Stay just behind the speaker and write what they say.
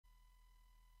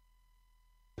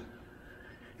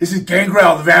This is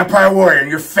Gangrel, the Vampire Warrior, and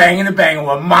you're fanging and banging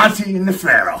with Monty and the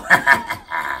Pharaoh.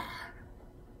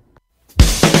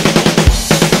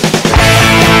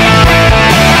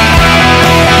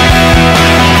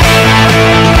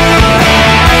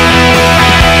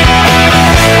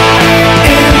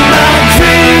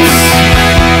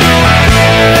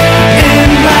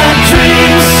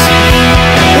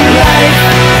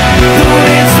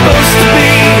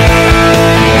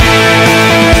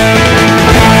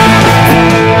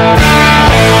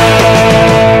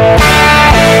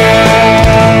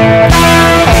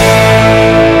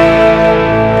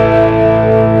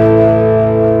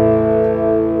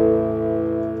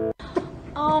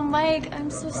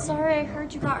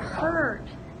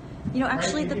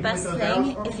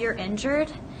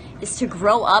 Injured is to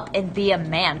grow up and be a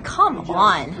man. Come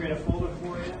on.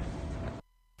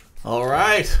 All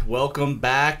right, welcome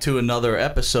back to another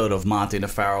episode of Monty and the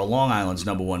Pharaoh, Long Island's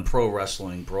 #1 pro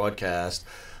wrestling broadcast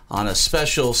on a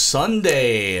special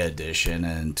Sunday edition.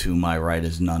 And to my right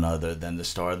is none other than the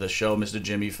star of the show, Mr.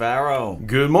 Jimmy Pharaoh.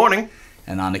 Good morning.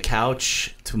 And on the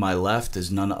couch to my left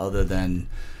is none other than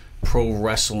pro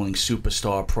wrestling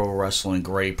superstar, pro wrestling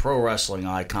great, pro wrestling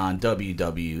icon,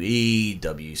 WWE,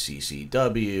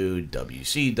 WCCW,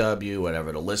 WCW,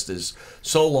 whatever. The list is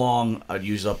so long, I'd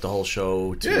use up the whole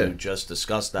show to just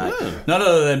discuss that. Yeah. None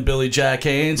other than Billy Jack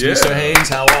Haynes. Yeah. Mr. Haynes,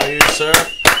 how are you, sir?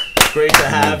 Great to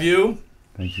have you.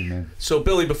 Thank you, man. So,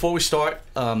 Billy, before we start,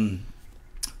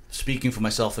 speaking for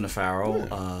myself and the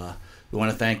Pharaoh, we want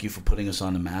to thank you for putting us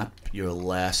on the map. Your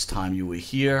last time you were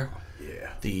here,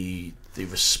 the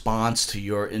response to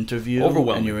your interview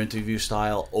and your interview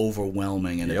style,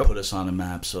 overwhelming, and it put us on the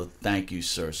map. So thank you,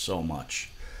 sir, so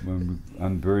much. I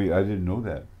didn't know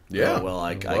that. Yeah.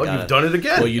 Well, you've done it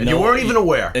again. Well, you weren't even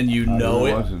aware. And you know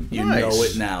it. You nice. know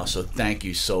it now. So thank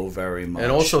you so very much.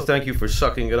 And also thank you for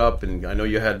sucking it up. And I know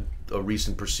you had a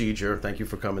recent procedure. Thank you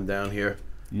for coming down here.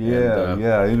 Yeah,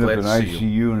 I ended up in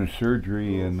ICU and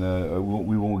surgery, and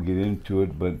we won't get into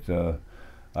it, but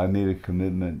I made a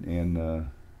commitment, and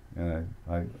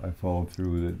I followed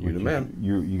through with it. You're the man.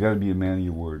 You got to be a man of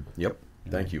your word. Yep.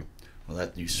 Thank you. Well,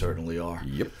 that you certainly are.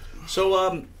 Yep. So,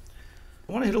 I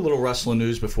want to hit a little wrestling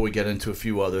news before we get into a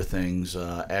few other things.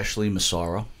 Ashley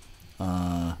Massaro,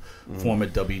 former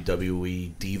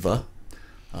WWE diva,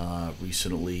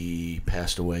 recently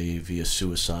passed away via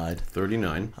suicide.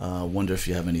 39. Wonder if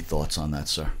you have any thoughts on that,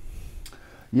 sir.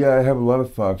 Yeah, I have a lot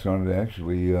of thoughts on it,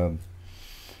 actually.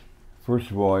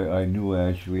 First of all, I knew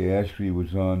Ashley. Ashley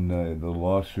was on the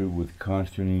lawsuit with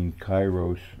Konstantin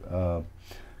Kairos.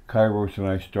 Kairos and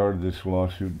I started this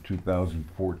lawsuit in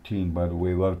 2014. By the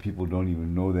way, a lot of people don't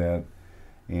even know that.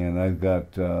 And I've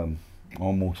got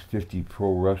almost 50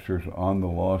 pro wrestlers on the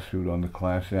lawsuit, on the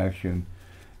class action.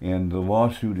 And the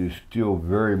lawsuit is still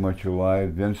very much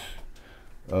alive. Vince,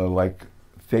 like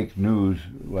fake news,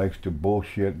 likes to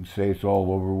bullshit and say it's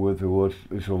all over with. Well,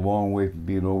 it's a long way from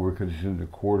being over because it's in the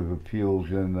Court of Appeals,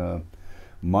 and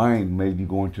mine may be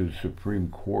going to the Supreme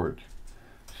Court.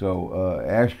 So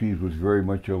Ashley's was very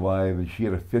much alive, and she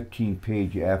had a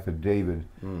 15-page affidavit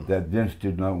that Vince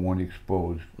did not want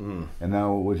exposed, and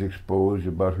now it was exposed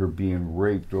about her being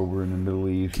raped over in the Middle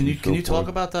East. Can you talk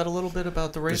about that a little bit,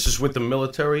 about the rape? This is with the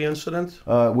military incident?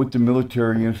 With the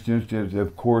military incident,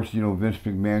 of course, Vince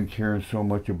McMahon caring so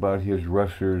much about his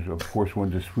wrestlers, of course,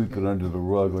 wanted to sweep it under the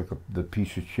rug like the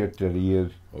piece of shit that he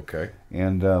is. Okay.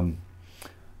 And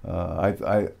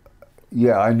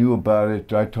I knew about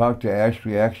it. I talked to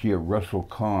Ashley actually at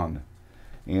WrestleCon,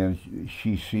 and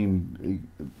she seemed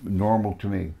normal to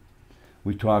me.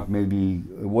 We talked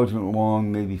it wasn't long,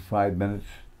 maybe 5 minutes,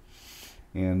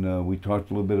 and we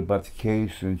talked a little bit about the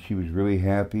case, and she was really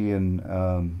happy, and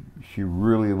she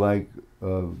really liked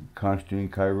Konstantin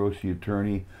Kairos, the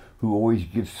attorney, who always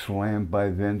gets slammed by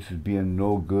Vince as being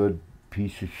no good,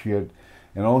 piece of shit,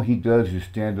 and all he does is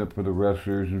stand up for the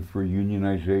wrestlers and for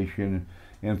unionization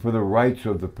and for the rights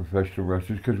of the professional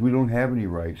wrestlers, because we don't have any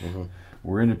rights. Mm-hmm.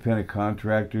 We're independent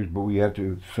contractors, but we have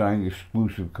to sign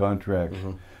exclusive contracts.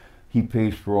 Mm-hmm. He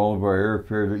pays for all of our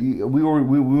airfare. We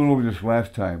went over this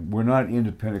last time. We're not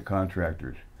independent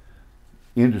contractors.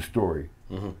 End of story.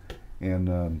 Mm-hmm. And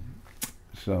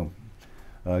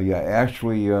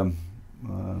Ashley,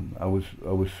 I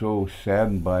was so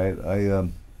saddened by it.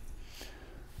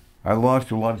 I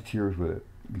lost a lot of tears with it,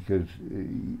 because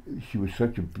she was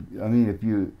such a,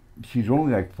 she's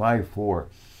only like 5'4",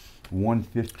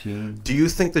 115. Do you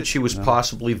think that she was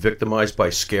possibly victimized by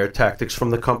scare tactics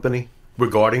from the company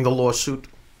regarding the lawsuit?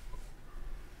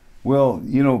 Well,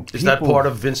 is that part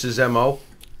of Vince's MO,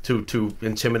 to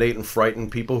intimidate and frighten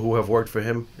people who have worked for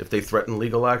him if they threaten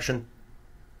legal action?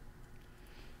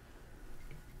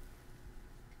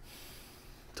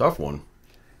 Tough one.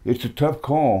 It's a tough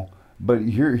call, but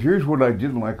here's what I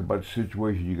didn't like about the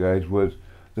situation, you guys, was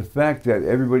the fact that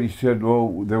everybody said,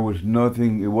 oh, there was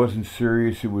nothing, it wasn't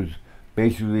serious, it was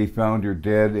basically they found her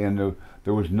dead, and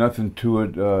there was nothing to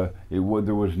it,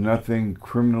 there was nothing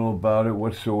criminal about it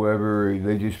whatsoever,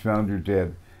 they just found her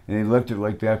dead. And they left it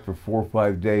like that for 4 or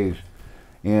 5 days.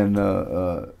 And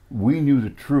we knew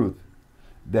the truth,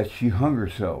 that she hung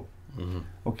herself. Mm-hmm.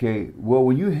 Okay, well,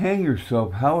 when you hang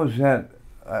yourself, how is that?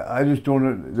 I just don't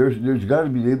know. There's got to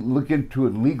be, they look into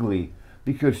it legally,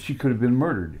 because she could have been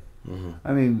murdered. Mm-hmm.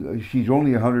 I mean, she's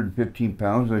only 115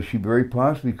 pounds, and she very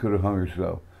possibly could have hung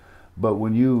herself. But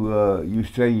when you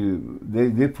say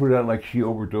they put it out like she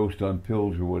overdosed on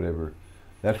pills or whatever.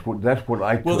 That's what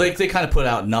I. Well, they kind of put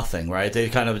out nothing, right? They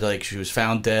kind of like she was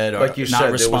found dead or like you not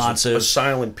said, responsive. There was a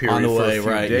silent period on the way, for a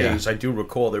few right, days. yeah. I do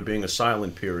recall there being a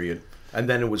silent period, and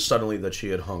then it was suddenly that she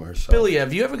had hung herself. Billy,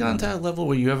 have you ever gotten to that level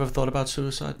where you ever thought about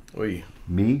suicide? Oui.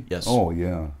 Me? Yes. Oh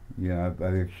yeah.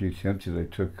 I actually attempted. I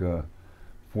took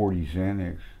 40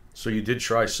 Xanax. So you did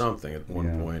try something at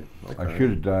one point. Okay. I should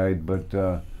have died, but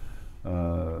there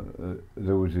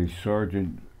was a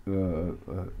sergeant.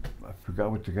 I forgot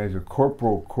what the guy's.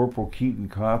 Corporal Keaton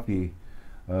Coffey.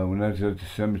 When I was at the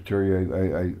cemetery,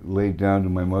 I laid down to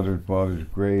my mother and father's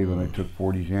grave, and I took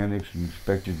 40 Xanax and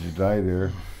expected to die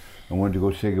there. I wanted to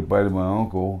go say goodbye to my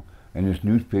uncle, and this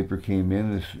newspaper came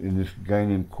in, and this guy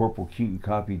named Corporal Keaton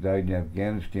Coffey died in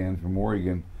Afghanistan from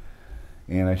Oregon.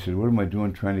 And I said, what am I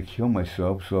doing trying to kill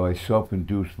myself? So I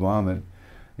self-induced vomit,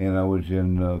 and I was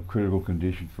in critical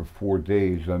condition for 4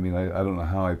 days. I mean, I don't know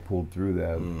how I pulled through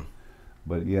that.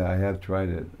 But yeah, I have tried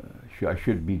it. I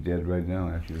should be dead right now,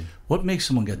 actually. What makes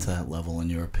someone get to that level,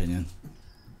 in your opinion?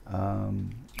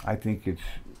 I think it's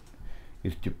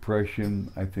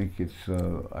depression. I think it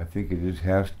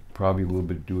has probably a little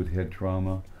bit to do with head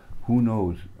trauma. Who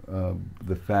knows?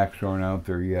 The facts aren't out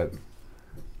there yet.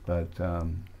 But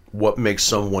what makes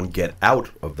someone get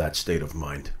out of that state of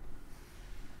mind?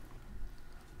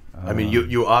 I mean,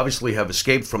 you obviously have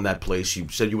escaped from that place. You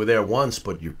said you were there once,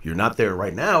 but you're not there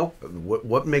right now.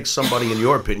 What makes somebody, in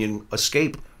your opinion,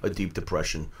 escape a deep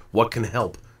depression? What can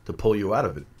help to pull you out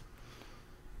of it?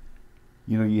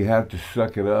 You know, you have to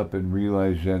suck it up and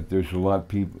realize that there's a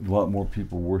lot more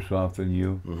people worse off than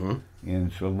you, and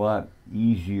it's a lot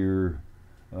easier.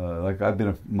 Like I've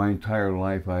been my entire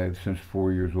life. Since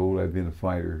 4 years old, I've been a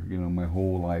fighter. You know, my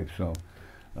whole life. So.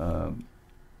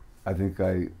 I think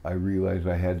I realized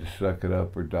I had to suck it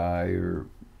up or die,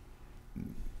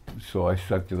 so I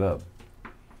sucked it up.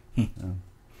 Yeah.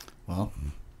 Well,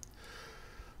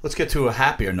 let's get to a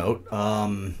happier note.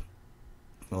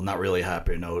 Well, not really a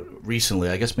happier note. Recently,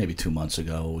 I guess maybe 2 months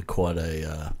ago, we caught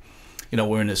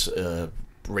we're in this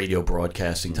radio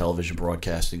broadcasting, television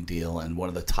broadcasting deal, and one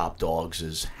of the top dogs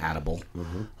is Hannibal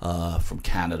from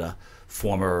Canada,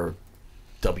 former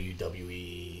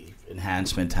WWE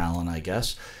enhancement talent, I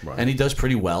guess, and he does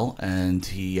pretty well. And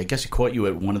I guess he caught you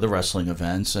at one of the wrestling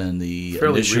events, and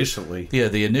recently,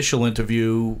 the initial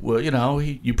interview. Well,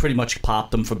 you pretty much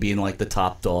popped him for being like the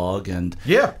top dog, and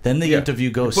then the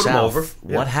interview goes south.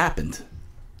 What happened?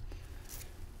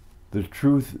 The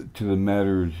truth to the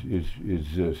matter is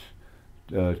this: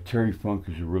 Terry Funk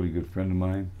is a really good friend of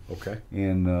mine. Okay.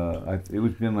 And it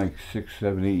was been like 6,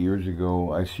 7, 8 years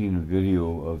ago. I seen a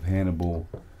video of Hannibal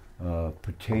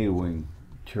potatoing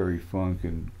Terry Funk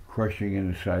and crushing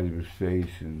in the side of his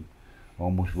face and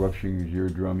almost rupturing his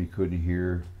eardrum. He couldn't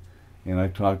hear. And I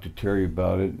talked to Terry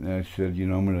about it, and I said,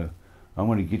 I'm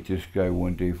gonna get this guy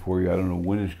one day for you. I don't know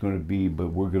when it's gonna be, but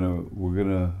we're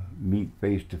gonna meet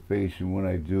face to face. And when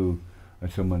I do, I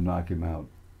said I'm gonna knock him out.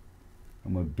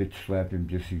 I'm gonna bitch slap him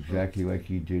just exactly like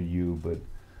he did you, but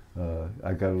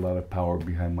I got a lot of power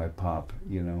behind my pop,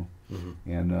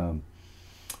 and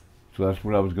so that's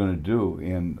what I was going to do.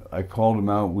 And I called him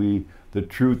out. The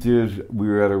truth is, we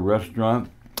were at a restaurant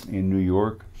in New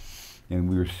York, and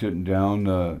we were sitting down,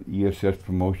 ESS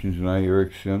Promotions and I,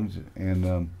 Eric Sims,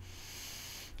 and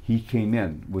he came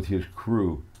in with his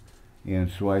crew. And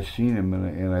so I seen him,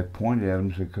 and I pointed at him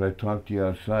and said, could I talk to you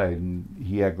outside? And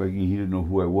he acted like he didn't know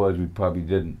who I was. We probably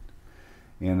didn't.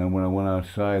 And when I went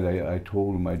outside, I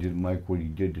told him I didn't like what he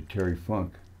did to Terry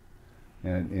Funk.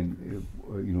 And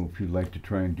if you'd like to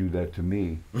try and do that to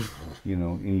me,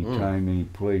 any time, any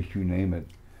place, you name it.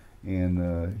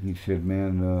 And he said,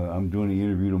 man, I'm doing the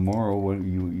interview tomorrow.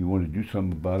 You want to do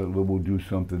something about it? We'll do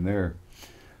something there.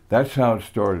 That's how it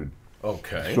started.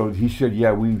 Okay. So he said,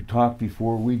 yeah, we talked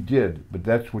before. We did, but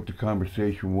that's what the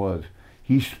conversation was.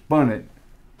 He spun it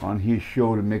on his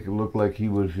show to make it look like he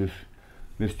was this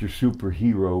Mr.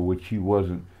 Superhero, which he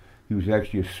wasn't. He was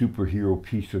actually a superhero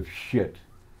piece of shit.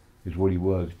 is what he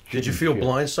was. Did you feel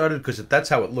blindsided? Because that's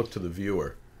how it looked to the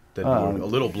viewer. That you were a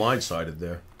little blindsided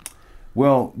there.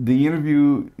 Well, the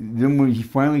interview, then when he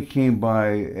finally came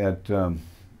by at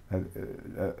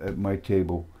my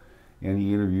table, and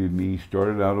he interviewed me. He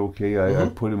started out okay. I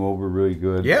put him over really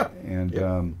good. Yeah. And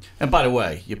And by the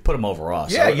way, you put him over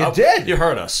us. Yeah, you did. You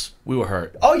hurt us. We were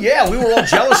hurt. Oh, yeah, we were all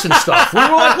jealous and stuff. We were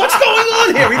like, what's going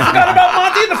on here? We forgot about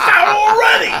Monty and the Pharaoh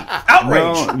already.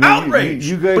 Outrage. No, Outrage.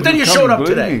 you guys but then were you showed up coming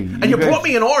today, good. and you guys- brought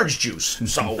me an orange juice.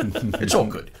 So it's all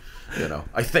good.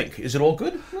 I think. Is it all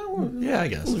good? Yeah, I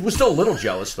guess. We're still a little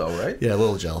jealous, though, right? Yeah, a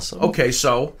little jealous. Okay,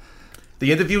 so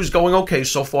the interview is going okay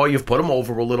so far. You've put him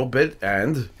over a little bit,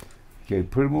 and... Okay,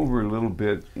 put him over a little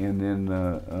bit, and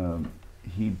then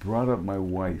he brought up my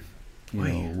wife.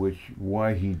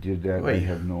 Why he did that, I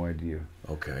have no idea.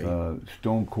 Okay.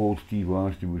 Stone Cold Steve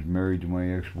Austin was married to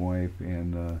my ex-wife,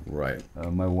 and right.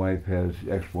 My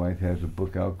ex-wife has a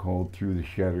book out called Through the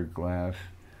Shattered Glass.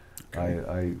 Okay.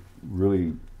 I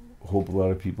really hope a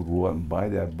lot of people go out and buy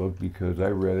that book because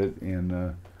I read it,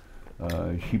 and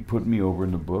she put me over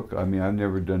in the book. I mean, I've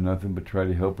never done nothing but try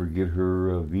to help her get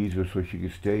her visa so she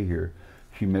could stay here.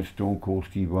 She met Stone Cold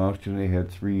Steve Austin. They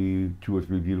had 2 or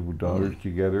 3 beautiful daughters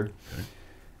together. Okay.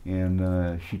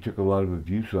 And she took a lot of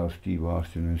abuse off Steve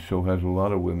Austin, and so has a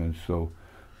lot of women. So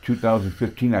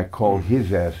 2015, I called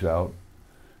his ass out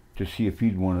to see if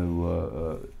he'd want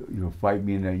to fight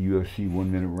me in that UFC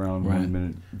 1 minute round, 1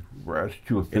 minute rest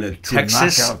to a finish.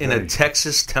 In a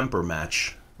Texas temper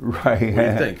match. Right. What do you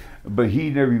think? But he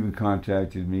never even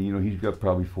contacted me. He's got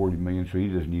probably $40 million, so he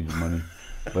doesn't need the money.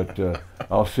 But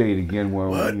I'll say it again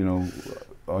while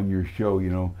on your show.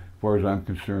 As far as I'm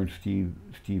concerned,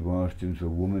 Steve Austin's a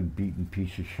woman-beaten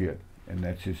piece of shit, and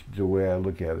that's just the way I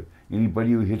look at it.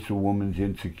 Anybody who hits a woman's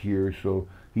insecure, so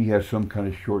he has some kind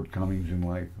of shortcomings in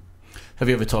life. Have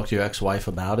you ever talked to your ex-wife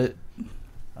about it?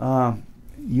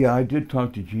 Yeah, I did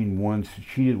talk to Jean once.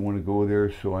 She didn't want to go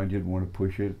there, so I didn't want to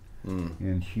push it.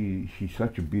 And she's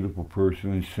such a beautiful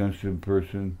person and sensitive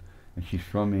person, and she's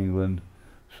from England,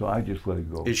 so I just let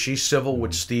it go. Is she civil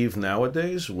with Steve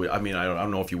nowadays? I mean, I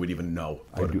don't know if you would even know.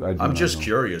 But I'm just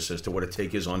curious as to what a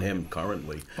take is on him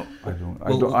currently. I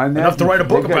don't. I enough to write a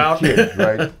book about. Kids,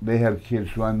 right? They have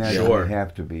kids, so I imagine Sure. they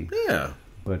have to be. Yeah.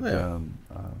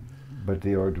 But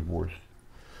they are divorced.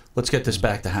 Let's get this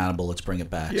back to Hannibal. Let's bring it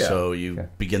back. Yeah. So you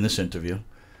begin this interview.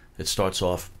 It starts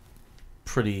off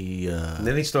pretty and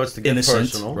then he starts to get innocent,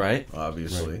 personal, right?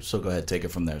 Obviously. Right. So go ahead, take it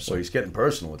from there. So he's getting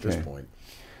personal at this point.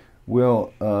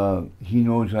 Well, he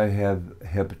knows I have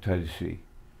hepatitis C,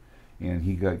 and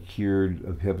he got cured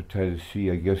of hepatitis C.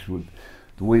 I guess with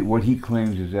the way what he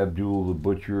claims is Abdul the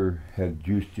butcher had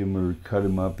juiced him or cut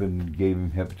him up and gave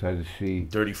him hepatitis C.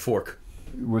 Dirty fork.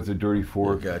 With a dirty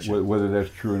fork. Gotcha. Whether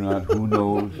that's true or not, who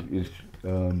knows?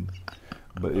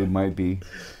 But it might be.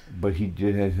 But he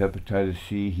did have hepatitis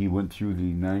C. He went through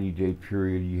the 90-day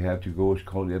period you have to go. It's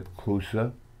called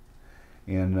Epclusa,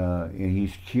 and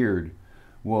he's cured.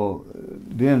 Well,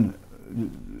 then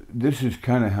this is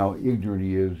kind of how ignorant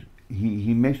he is.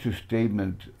 He makes a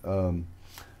statement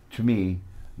to me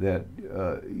that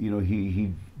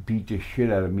he beat the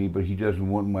shit out of me, but he doesn't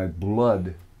want my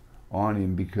blood on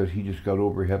him because he just got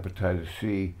over hepatitis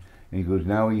C. And he goes,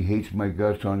 now he hates my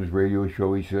guts on his radio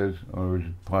show, he says, or his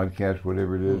podcast,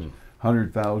 whatever it is.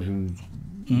 100,000,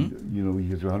 he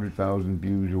has 100,000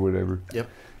 views or whatever. Yep.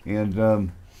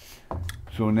 And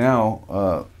so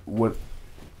now,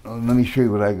 let me show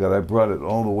you what I got. I brought it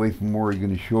all the way from Oregon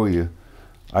to show you.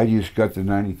 I just got the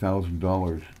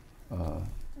 $90,000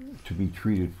 to be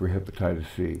treated for hepatitis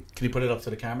C. Can you put it up to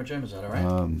the camera, Jim? Is that all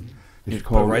right? It's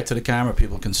called right to the camera.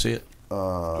 People can see it. Do it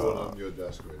on your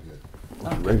desk right here.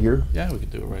 Right here? Yeah, we can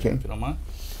do it right here if you don't mind.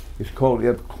 It's called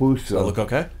Epclusa. Does that look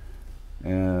okay?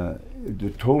 The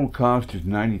total cost is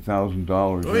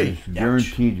 $90,000. It's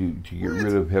guaranteed to get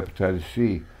rid of hepatitis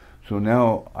C. So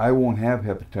now I won't have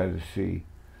hepatitis C.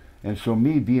 And so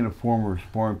me being a former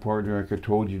sparring partner, like I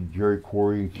told you, Jerry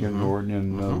Quarry and Ken Norton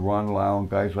and Ron Lau and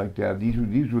guys like that, these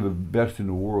were the best in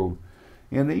the world.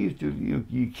 And they used to,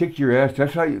 you kick your ass.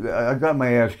 That's how I got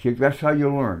my ass kicked. That's how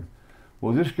you learn.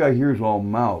 Well, this guy here is all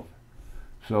mouth.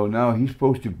 So now he's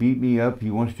supposed to beat me up.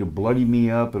 He wants to bloody me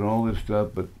up and all this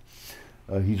stuff, but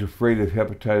he's afraid of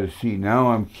hepatitis C.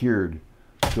 Now I'm cured.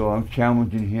 So I'm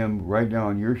challenging him right now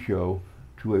on your show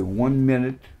to a 1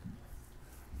 minute,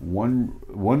 one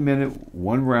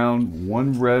round,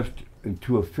 one rest, and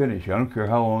to a finish. I don't care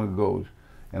how long it goes.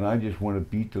 And I just want to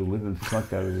beat the living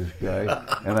fuck out of this guy.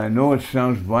 And I know it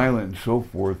sounds violent and so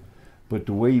forth, but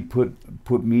the way he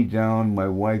put me down, my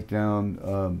wife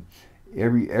down,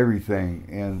 everything.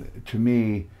 And to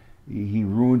me, He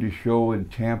ruined a show in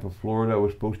Tampa, Florida. I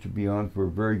was supposed to be on for a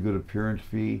very good appearance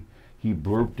fee. He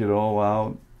blurped it all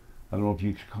out. I don't know if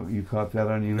you caught that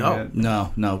on the internet.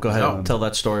 No. Go ahead. Tell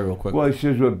that story real quick. Well, he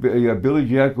says Billy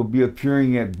Jack will be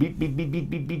appearing at beep beep beep beep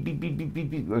beep beep beep beep beep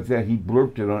beep beep like that. He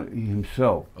blurped it on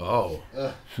himself. Oh.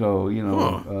 So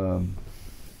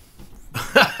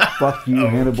fuck you,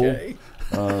 Hannibal.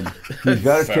 He's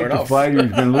got to take the fight, or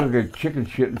he's going to look like chicken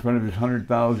shit in front of his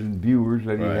 100,000 viewers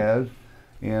that he has.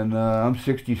 And I'm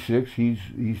 66. He's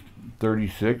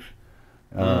 36.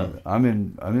 I'm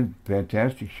in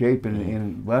fantastic shape.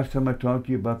 And last time I talked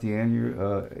to you about the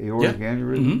aortic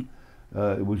aneurysm,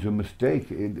 it was a mistake.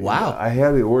 Wow. I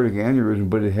have aortic aneurysm,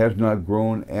 but it has not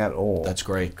grown at all. That's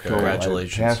great. So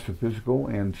Congratulations. I passed the physical,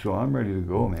 and so I'm ready to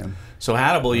go, man. So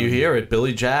Hannibal, you hear it.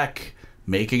 Billy Jack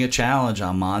making a challenge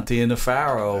on Monty and the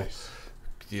Pharaoh. Nice.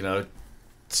 It's you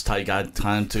got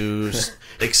time to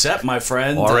accept, my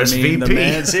friend. RSVP. I mean, the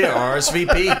man's here.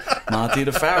 RSVP. Monty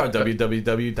the Pharaoh.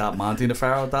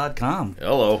 www.montythepharaoh.com.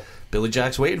 Hello. Billy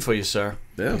Jack's waiting for you, sir.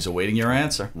 Yeah. He's awaiting your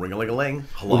answer. Ring-a-ling-a-ling.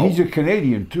 Hello. Well, he's a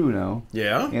Canadian too now.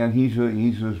 Yeah. And he's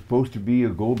supposed to be a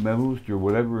gold medalist or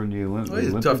whatever in the Olympics.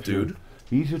 He's a tough dude.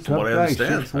 He's a From tough what I guy.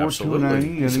 understand. 6'4", Absolutely.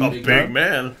 290. He's a big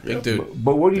man. Big dude.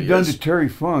 But what he done is. to Terry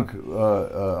Funk,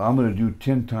 I'm going to do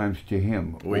 10 times to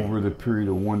him over the period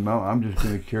of 1 month. I'm just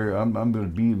going to carry. I'm going to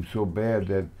beat him so bad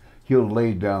that he'll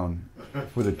lay down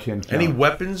for the 10 count. Any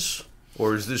weapons?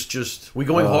 Or is this just... We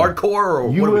going hardcore? Or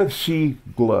UFC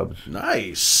gloves.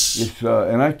 Nice. It's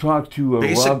and I talked to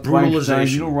Basic Rob Feinstein.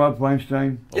 brutalization. You know Rob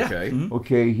Feinstein? Yeah. Okay. Mm-hmm.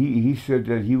 Okay, he said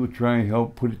that he would try and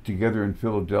help put it together in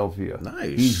Philadelphia.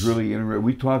 Nice. He's really interested.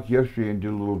 We talked yesterday and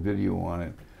did a little video on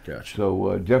it. Gotcha.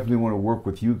 So definitely want to work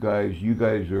with you guys. You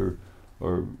guys are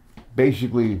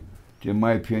basically, in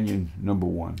my opinion, number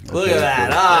one. Look at that.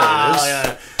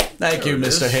 Yeah. Thank you,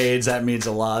 Mr. Hayes. That means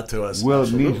a lot to us. Well,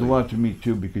 it means a lot to me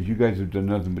too because you guys have done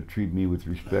nothing but treat me with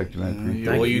respect, and I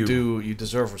appreciate it. Well, you do. You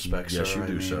deserve respect, sir. Yes, you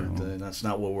do, sir. That's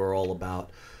not what we're all about.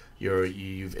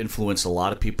 You've influenced a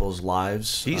lot of people's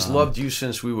lives. He's loved you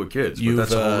since we were kids, but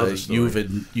that's a whole other story.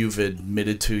 You've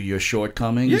admitted to your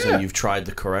shortcomings, and you've tried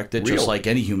to correct it, just like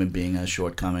any human being has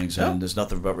shortcomings, and there's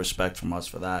nothing but respect from us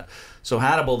for that. So,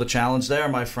 Hannibal, the challenge there,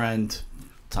 my friend.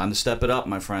 Time to step it up,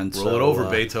 my friend. Roll it over,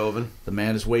 Beethoven. The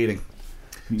man is waiting.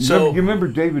 You remember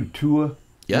David Tua?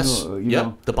 Yes. You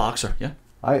know, the boxer. Yeah.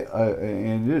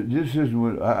 This is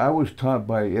what I was taught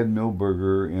by Ed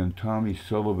Milberger and Tommy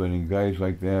Sullivan and guys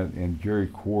like that and Jerry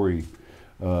Quarry.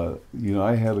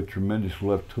 I have a tremendous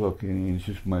left hook, and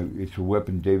it's a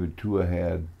weapon David Tua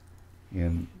had,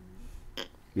 and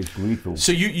it's lethal.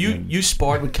 So you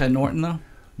sparred with Ken Norton though?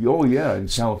 Oh yeah, in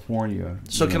California.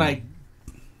 So can I?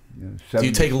 Do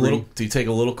you take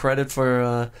a little credit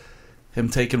for him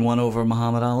taking one over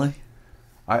Muhammad Ali?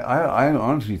 I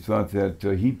honestly thought that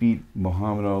he beat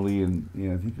Muhammad Ali in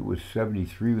I think it was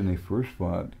 '73 when they first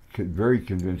fought, very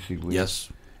convincingly.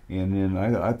 Yes. And then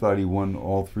I thought he won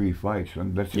all 3 fights.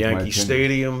 And that's just my Yankee opinion.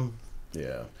 Stadium.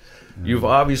 Yeah. You've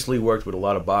obviously worked with a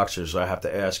lot of boxers. I have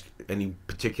to ask, any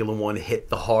particular one hit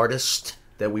the hardest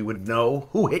that we would know?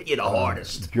 Who hit you the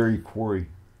hardest? Jerry Quarry.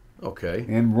 Okay.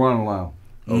 And Ron Lau.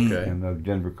 Okay. In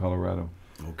Denver, Colorado.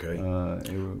 Okay.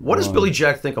 What does Billy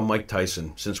Jack think of Mike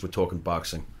Tyson, since we're talking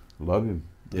boxing? Love him.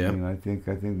 Yeah. I mean, I think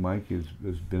Mike has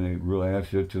been a real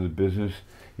asset to the business.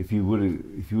 If he would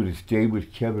have stayed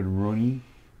with Kevin Rooney,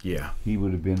 he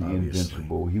would have been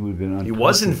invincible. He would have been untouchable. He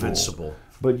was invincible.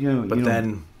 But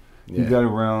then he got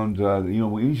around.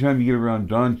 Anytime you get around,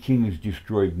 Don King has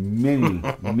destroyed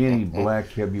many black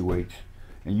heavyweights,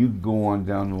 and you can go on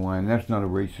down the line. That's not a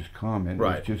racist comment.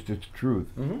 Right. It's truth.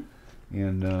 Mm-hmm.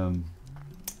 And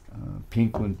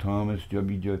Pinklin Thomas, John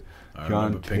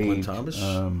Tate. Thomas.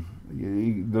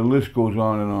 The list goes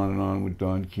on and on and on with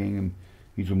Don King, and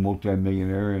he's a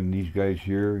multi-millionaire, and these guys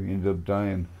here end up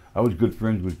dying. I was good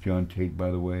friends with John Tate,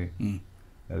 by the way,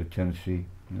 out of Tennessee,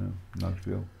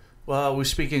 Knoxville. Well, we're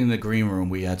speaking in the green room.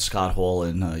 We had Scott Hall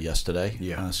in yesterday.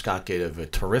 Yeah. Scott gave a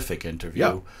terrific interview.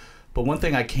 Yeah. But one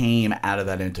thing I came out of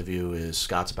that interview is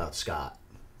Scott's about Scott.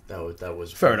 That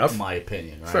was fair enough. My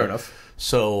opinion. Right? Fair enough.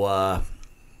 So,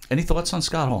 any thoughts on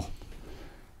Scott Hall?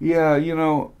 Yeah,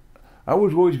 I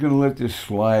was always going to let this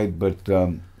slide, but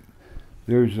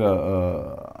there's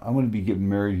I'm going to be getting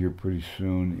married here pretty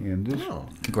soon, and this.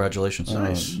 Congratulations!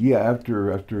 Nice. Yeah,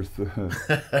 after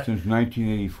since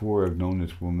 1984, I've known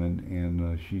this woman,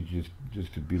 and she's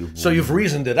just a beautiful. So you've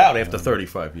reasoned it out after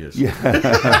 35 years. Yeah.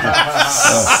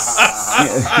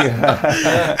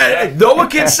 No one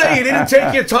can say you didn't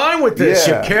take your time with this.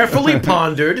 Yeah. You carefully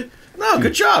pondered. No,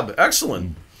 good job.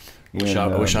 Excellent. I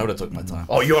wish I would have took my time.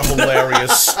 Oh, you're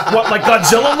hilarious. What, like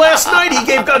Godzilla last night? He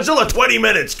gave Godzilla 20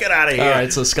 minutes. Get out of here. All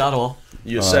right, so Scott Hall.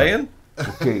 You're saying?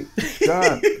 Okay,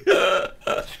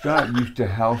 Scott used to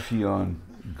halcyon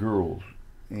girls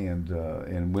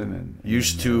and women.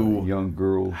 Used and, to young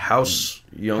girls.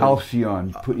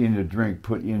 Halcyon, put in the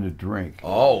drink.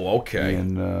 Oh, okay.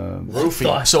 And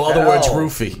Roofie. So other words,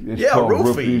 roofie. it's Yeah, called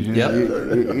roofie. roofies. And Yep.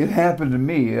 it happened to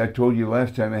me. I told you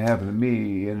last time it happened to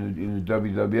me in the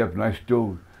WWF,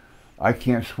 and I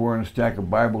can't swear on a stack of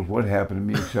Bibles what happened to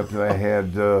me, except that I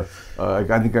had,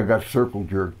 I think I got circle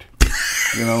jerked.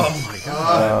 You know? Oh, my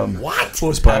God. What?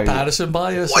 Was Pat Patterson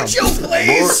by you? Would you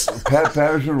please? Pat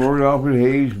Patterson, Lord Alfred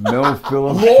Hayes, Mel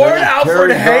Phillips. Lord Terry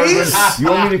Alfred Hayes? Garvin. You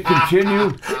want me to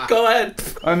continue? Go ahead.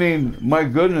 I mean, my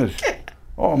goodness.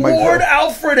 Oh, my Lord God.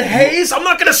 Alfred Hayes? I'm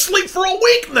not going to sleep for a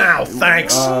week now,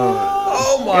 thanks.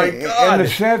 Oh, my God. And the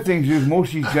sad thing is, most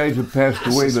of these guys have passed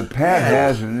away, but Pat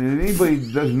hasn't. And anybody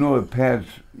that doesn't know that Pat's,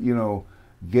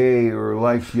 gay or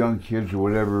likes young kids or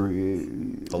whatever,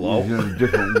 Hello? is in a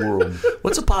different world.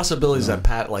 What's the possibilities that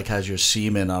Pat has your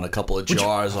semen on a couple of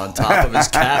jars on top of his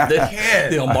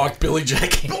cabinet? Mark Billy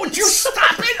Jack. Would you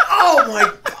stop it? Oh,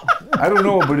 my God. I don't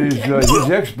know, but his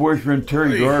ex-boyfriend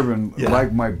Terry Garvin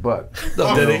liked my butt.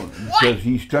 No, did he? Because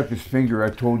he stuck his finger,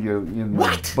 I told you, in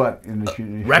my butt in the shower.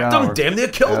 Wrecked him? Damn near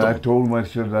killed I him. told him, I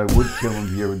said I would kill him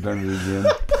if he ever done it again.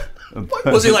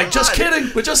 Was he like, just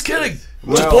kidding? We're just kidding. Just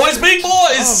Well- boys being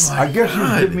boys. I guess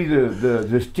he give me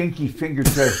the stinky finger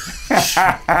test.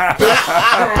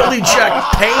 Billy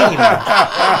Jack Payne.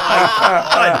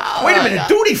 Wait a minute,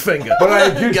 duty finger. But I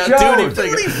just Got showered. duty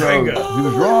So finger. he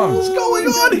was wrong. What's going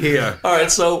on here? All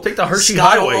right, so Take the Hershey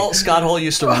Scott Highway. Scott Hall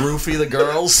used to roofie the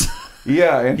girls.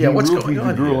 Yeah, and Yeah, he what's roofied going the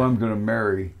on girl here? I'm going to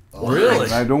marry. Really?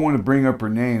 And I don't want to bring up her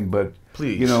name, but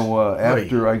Please.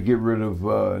 after I get rid of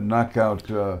knockout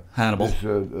Hannibal.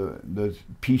 this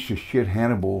piece of shit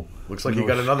Hannibal. Looks like you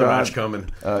got another Scott, match coming.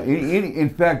 In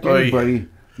fact, Oy. anybody,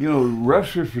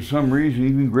 wrestlers for some reason,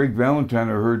 even Greg Valentine,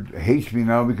 I heard, hates me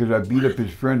now because I beat up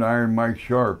his friend Iron Mike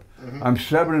Sharp. I'm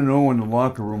 7-0 in the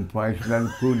locker room fights, not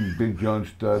including Big John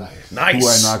Studd, Nice.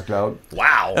 who I knocked out.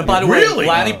 Wow. And by the really? way,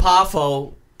 Lanny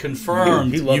Poffo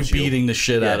confirmed He you loves you. beating the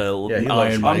shit out of Yeah, he loves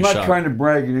Iron you. Mike I'm not Sharp. trying to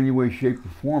brag in any way, shape, or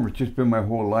form. It's just been my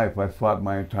whole life. I fought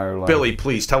my entire life. Billy,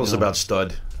 please tell us about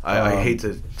Stud. I hate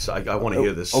to. I want to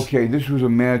hear this. Okay, this was a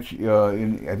match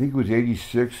in, I think it was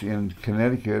 '86 in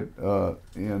Connecticut,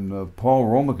 and Paul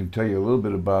Roma can tell you a little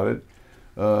bit about it.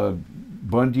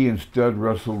 Bundy and Stud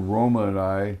wrestled Roma and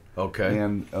I. Okay.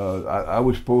 And I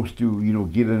was supposed to,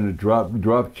 get in a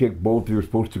drop kick. Both they were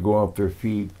supposed to go off their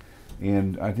feet,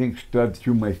 and I think Stud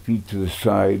threw my feet to the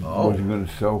side. Wasn't going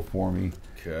to sell for me.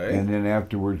 Okay. And then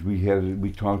afterwards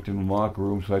we talked in the locker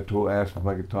room. So I asked if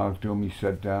I could talk to him. He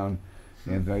sat down,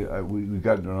 and we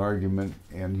got in an argument.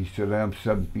 And he said, "I'm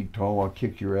 7 feet tall. I'll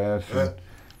kick your ass."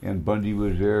 And Bundy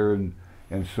was there, and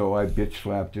so I bitch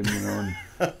slapped him,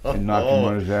 and knocked him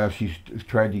on his ass. He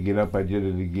tried to get up. I did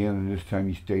it again, and this time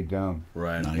he stayed down.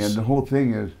 Right. Nice. And the whole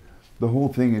thing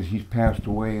is he's passed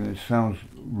away, and it sounds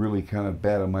really kind of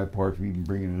bad on my part for even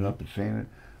bringing it up and saying it,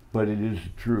 but it is the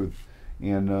truth.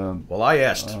 And Well, I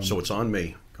asked, so it's on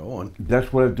me. Go on.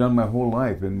 that's what I've done my whole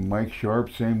life. And Mike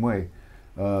Sharp, same way.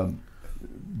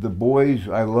 The boys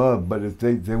I love, but if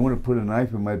they want to put a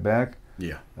knife in my back,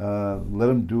 Yeah. let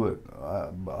them do it.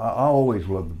 I'll always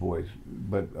love the boys,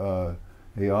 but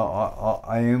hey,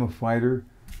 I am a fighter,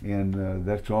 and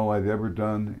that's all I've ever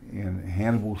done. And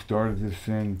Hannibal started this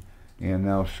thing, and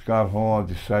now Scott Hall, I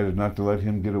decided not to let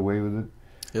him get away with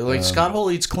it. Scott Hall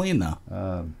eats clean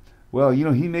now. Well,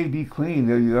 he may be clean.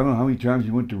 I don't know how many times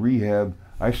he went to rehab.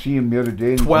 I see him the other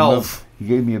day. And 12. He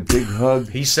gave me a big hug.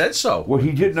 He said so. What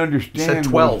he didn't understand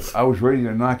 12. was I was ready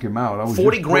to knock him out. I was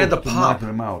 40 just grand close a to pop. knocking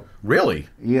him out. Really?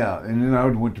 Yeah, and then I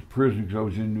went to prison because I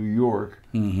was in New York.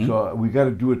 So we got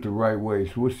to do it the right way.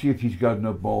 So we'll see if he's got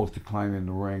enough balls to climb in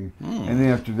the ring. And then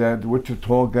after that, what's the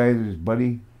tall guy? His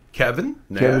buddy Kevin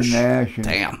Nash. Kevin Nash and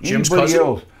Damn. Jim's anybody cousin?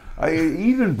 else.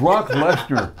 Even Brock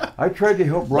Lesnar. I tried to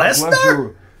help Brock Lesnar?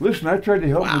 Lesnar. Listen, I tried to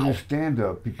help him Wow. with his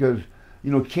stand-up because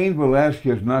Cain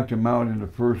Velasquez knocked him out in the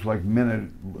first minute.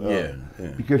 Yeah.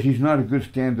 Because he's not a good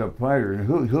stand-up fighter,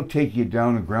 and he'll take you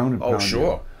down and ground and Oh, pound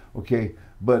sure. you. Okay,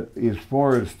 but as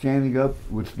far as standing up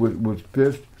with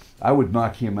fist, I would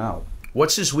knock him out.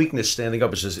 What's his weakness standing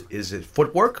up? Is it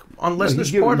footwork on He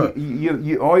Lesnar's give- part?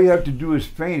 or- all you have to do is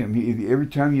feint him. Every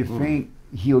time you feint,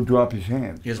 he'll drop his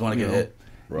hands. He doesn't want to get know. hit.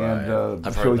 Right. And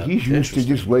I've so heard that. he's used to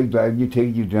just leg diving you,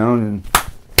 taking you down, and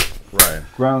Right.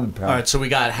 Ground and pound. All right, so we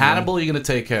got Hannibal you're going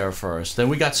to take care of first. Then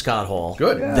we got Scott Hall.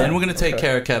 Good. Then we're going to take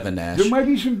care of Kevin Nash. There might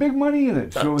be some big money in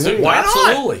it. So, hey, why not?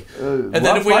 Absolutely. And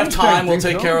then if we have time, we'll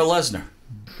take care of Lesnar.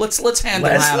 Let's handle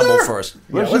Lesnar? Hannibal first.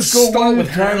 Let's Let's just go start one with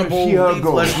at a time and Hannibal. see how it Leave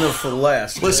goes. Lesnar for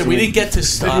last. Listen, we didn't get to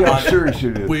See how serious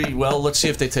it is. let's see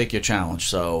if they take your challenge.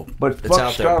 So But it's fuck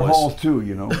out there, Scott boys. Hall too,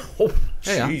 you know.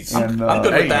 Hey, I'm And, I'm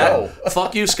good Hey, with that. yo.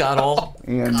 Fuck you, Scott Hall.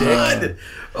 And Oi.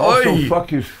 also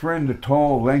fuck his friend, the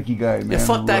tall, lanky guy, man. Yeah,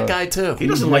 fuck who, that guy too. He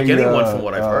doesn't he's like a, anyone from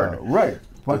what I've heard. Right.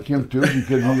 Fuck him too because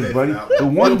he's a buddy. The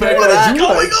one guy pay for that I that? do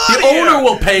like, The owner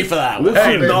will pay for that. listen,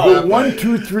 Hey, no. the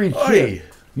 123 Oi. kid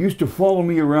used to follow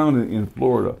me around in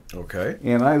Florida. Okay.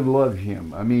 And I love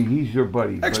him. I mean, he's your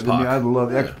buddy. But I X-Pac. mean, I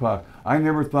love X-Pac. I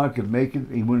never thought could make it.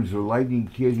 He was a lightning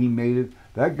kid. He made it.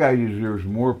 That guy deserves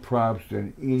more props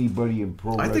than anybody in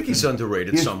pro I wrestling think he's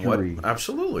underrated somewhat. history.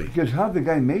 Absolutely. Because how'd the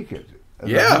guy make it? At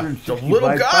Yeah, the little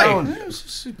 165 guy.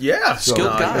 pounds. Yeah.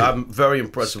 Skilled guy. I'm very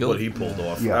impressed with Skilled. what he pulled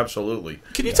off. Yeah. Absolutely.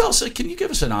 Can you tell us? Can you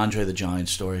give us an Andre the Giant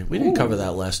story? We didn't cover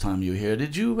that last time you were here.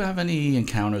 Did you have any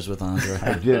encounters with Andre?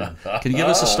 I did. Can you give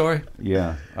us a story?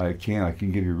 Yeah, I can. I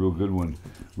can give you a real good one.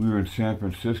 We were in San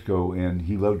Francisco, and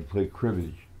he loved to play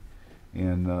cribbage.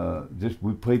 And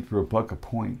we played for $1 a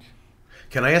point.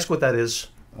 Can I ask what that is?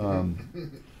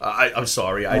 I'm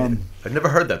sorry. I've never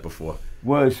heard that before.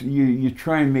 Well, you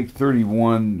try and make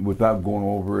 31 without going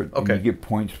over it, Okay. and you get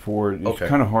points for it. It's Okay.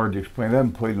 kind of hard to explain. I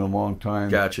haven't played in a long time.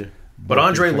 Gotcha. But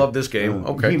Andre it's loved this game.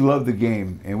 Okay. He loved the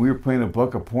game, and we were playing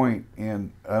 $1 a point,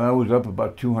 and I was up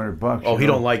about $200. Oh, you he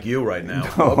know? don't like you right now.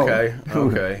 No. Okay.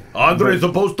 Okay. Andre's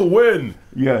supposed to win.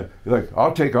 Yeah, like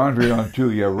I'll take Andre on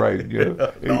too. Yeah, right.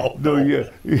 Yeah. No. Yeah.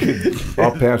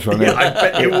 I'll pass on Yeah, that.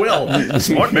 I bet you will.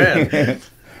 Smart man.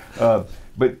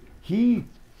 But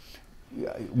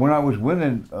when I was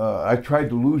winning, I tried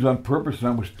to lose on purpose, and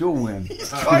I would still win.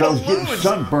 Because I was getting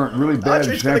sunburnt really bad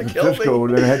in Andre's San gonna kill Francisco,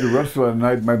 me. and I had to wrestle at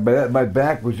night. My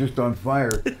back was just on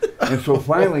fire. And so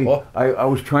finally, I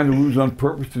was trying to lose on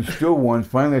purpose and still won.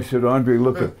 Finally, I said, Andre,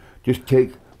 look, just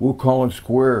take, we'll call it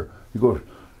square. He goes,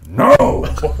 no,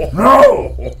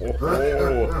 no.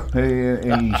 Hey,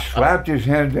 and he slapped his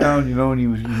hand down, you know, and he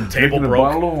was drinking a broke.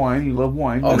 bottle of wine. He loved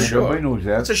wine. Oh, sure. Everybody knows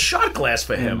that. It's a shot glass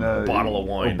for him. And, A bottle of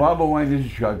A wine. bottle of wine is a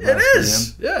shot glass It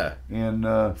is. for Yeah. him.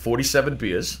 And 47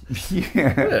 beers.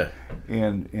 yeah.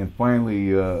 And finally,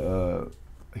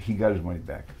 he got his money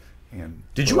back. And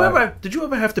Did so you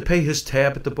ever have to pay his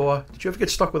tab at the bar? Did you ever get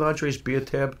stuck with Andre's beer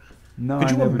tab? No, Could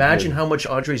I you never imagine did. how much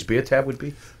Andre's beer tab would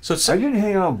be? So it's I didn't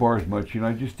hang out at bars much, you know.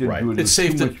 I just didn't Right. do it. It's It was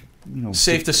safe too to- much, you know,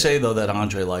 safe to say though that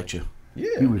Andre liked you. He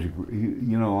Yeah. was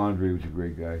you know, Andre was a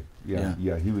great guy. Yeah.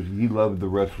 He loved the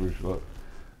wrestlers.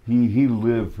 He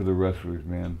lived for the wrestlers,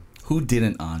 man. Who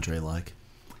didn't Andre like?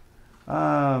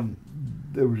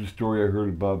 There was a story I heard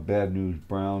about Bad News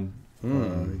Brown. He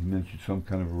mentioned some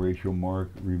kind of a racial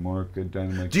remark at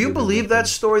Dynamite. Do you Kid or believe that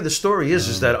something. story? The story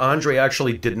is that Andre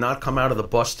actually did not come out of the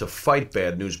bus to fight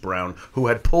Bad News Brown, who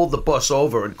had pulled the bus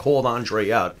over and called Andre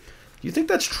out. Do you think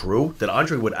that's true? That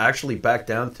Andre would actually back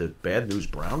down to Bad News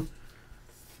Brown?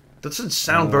 Doesn't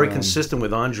sound very consistent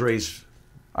with Andre's.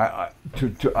 I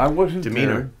wasn't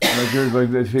Demeanor. there.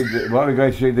 Like they say, a lot of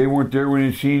guys say they weren't there when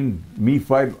they seen me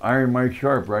fight Iron Mike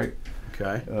Sharp, right?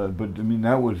 Okay. But I mean,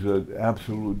 that was an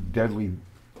absolute deadly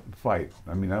fight.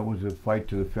 I mean, that was a fight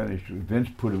to the finish. Vince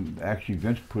put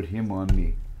him on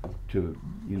me to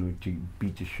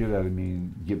beat the shit out of me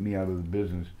and get me out of the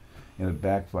business, and it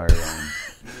backfired on him.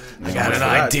 I got an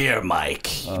idea, Mike.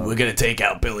 We're gonna take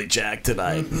out Billy Jack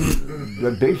tonight.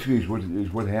 That basically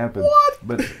is what happened. What?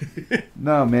 But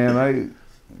no, man,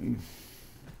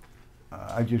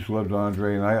 I just loved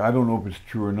Andre, and I don't know if it's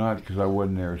true or not because I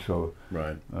wasn't there. So,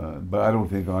 Right. but I don't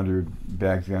think Andre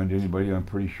backed down to anybody. I'm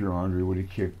pretty sure Andre would have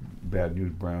kicked Bad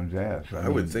News Brown's ass. I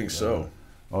would think so.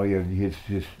 Oh yeah, his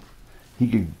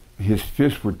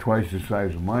fists were twice the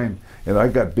size of mine, and I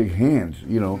got big hands,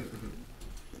 you know.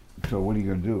 So what are you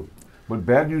gonna do? But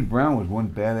Bad News Brown was one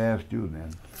badass dude,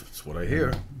 man. That's what I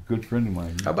hear. Good friend of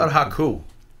mine. How about Haku?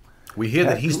 We hear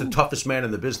that he's the Haku? toughest man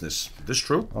in the business. This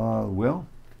true? Well,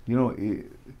 you know,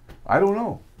 I don't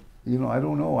know. You know, I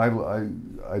don't know. I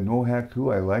know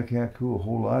Haku. I like Haku a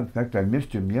whole lot. In fact, I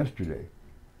missed him yesterday.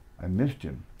 I missed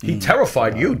him. He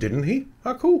terrified you, didn't he?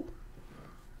 Haku?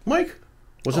 Mike?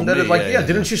 Wasn't Oh, that me? like, Yeah.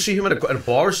 didn't you see him at a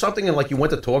bar or something and like you went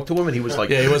to talk to him and he was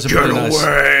like, Yeah, he wasn't get very nice.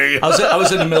 away. I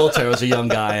was in the military. I was a young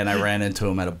guy, and I ran into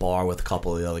him at a bar with a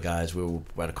couple of the other guys. We were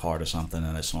at a cart or something,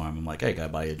 and I saw him. I'm like, "Hey, can I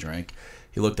buy you a drink?"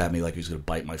 He looked at me like he was going to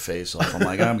bite my face off. I'm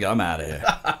like, I'm out of here.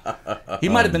 He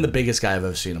might have been the biggest guy I've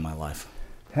ever seen in my life.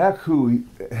 Haku,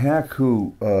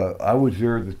 I was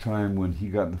there at the time when he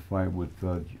got in the fight with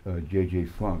J.J.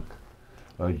 Funk.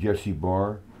 Jesse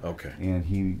Barr, Okay. and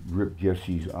he ripped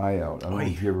Jesse's eye out. I don't know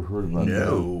if you ever heard about that.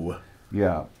 No.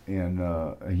 Yeah, and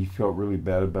he felt really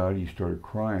bad about it. He started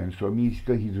crying. So I mean,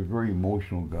 he's a very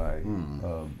emotional guy.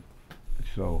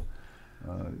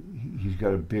 He's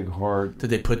got a big heart. Did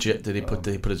they put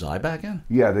his eye back in?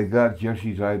 Yeah, they got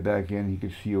Jesse's eye back in. He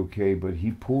could see okay, but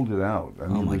he pulled it out. I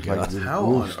mean, Oh my it was God. like this How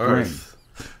little on string earth?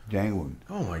 dangling.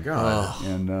 Oh my God.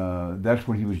 And that's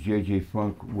when he was J.J.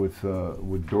 Funk with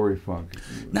Dory Funk.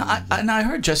 Now I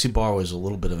heard Jesse Barr was a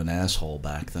little bit of an asshole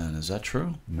back then. Is that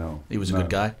true? No. He was a good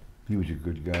guy? He was a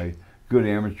good guy. Good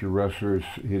amateur wrestler.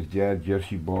 His dad,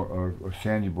 Jesse Barr, or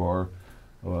Sandy Barr,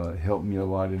 helped me a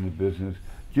lot in the business.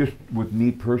 Just with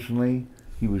me personally,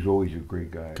 he was always a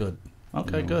great guy. Good.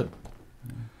 Okay, good.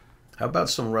 How about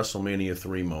some WrestleMania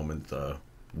 3 moment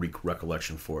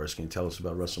recollection for us? Can you tell us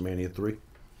about WrestleMania 3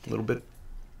 a little bit?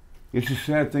 It's a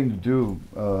sad thing to do,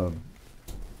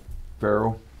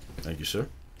 Farrell, Thank you, sir.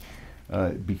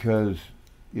 because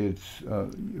it's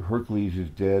Hercules is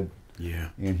dead. Yeah.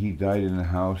 And he died in a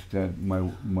house that my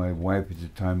wife at the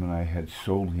time and I had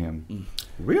sold him.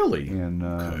 Really? And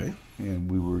Okay. and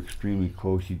we were extremely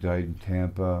close. He died in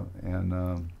Tampa,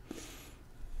 and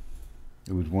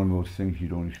it was one of those things you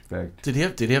don't expect. Did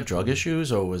he have drug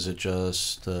issues, or was it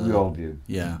just? We all did.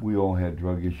 Yeah. We all had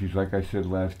drug issues. Like I said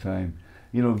last time,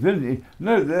 you know, Vince.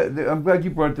 I'm glad you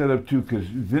brought that up too, because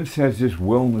Vince has this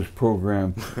wellness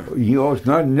program. It's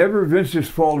never Vince's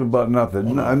fault about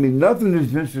nothing. I mean, nothing is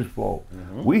Vince's fault.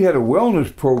 We had a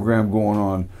wellness program going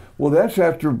on. Well, that's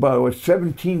after about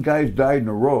 17 guys died in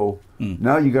a row.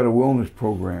 Now you got a wellness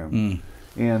program.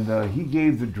 And he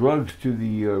gave the drugs to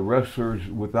the wrestlers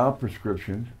without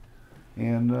prescriptions,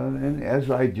 and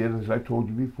as I did, as I told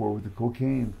you before, with the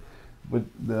cocaine, but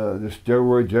the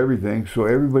steroids, everything. So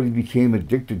everybody became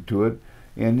addicted to it.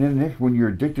 And then next, when you're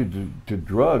addicted to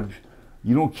drugs,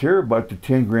 you don't care about the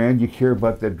 10 grand. You care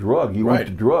about that drug. You want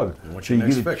the drug. So you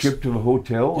get it shipped to the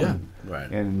hotel. Yeah.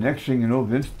 And next thing you know,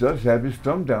 Vince does have his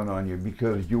thumb down on you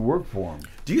because you work for him.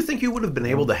 Do you think you would have been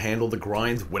able to handle the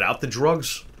grind without the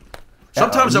drugs?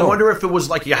 Sometimes no. I wonder if it was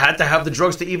like you had to have the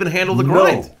drugs to even handle the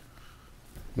grind.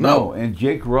 No. And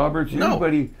Jake Roberts, No.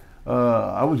 anybody,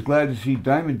 I was glad to see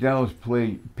Diamond Dallas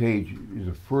Page is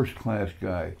a first-class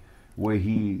guy. The way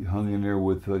he hung in there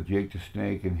with Jake the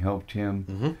Snake and helped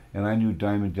him. And I knew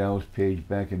Diamond Dallas Page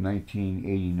back in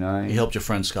 1989. He helped your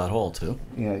friend Scott Hall too.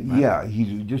 Yeah,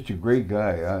 he's just a great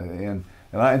guy. And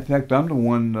in fact, I'm the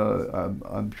one,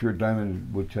 I'm sure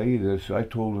Diamond would tell you this, I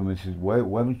told him, I said, why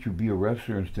don't you be a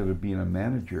wrestler instead of being a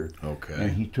manager? Okay.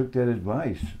 And he took that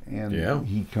advice. And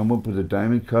he come up with a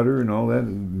diamond cutter and all that,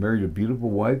 and married a beautiful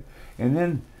wife. And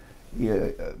then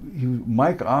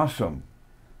Mike Awesome,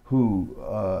 who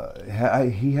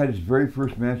he had his very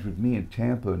first match with me in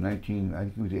Tampa in I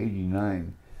think it was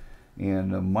 89.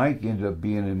 And Mike ended up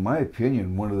being, in my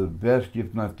opinion, one of the best,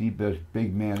 if not the best,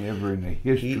 big man ever in the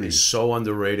history. He is so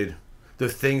underrated. The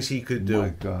things he could do. My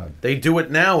God. They do it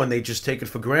now and they just take it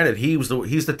for granted. He's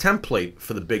the template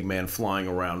for the big man flying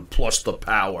around, plus the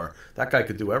power. That guy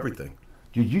could do everything.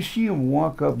 Did you see him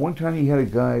walk up? One time he had a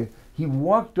guy, he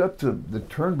walked up to the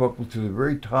turnbuckle to the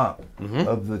very top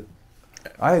of the...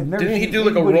 I had never Didn't he seen do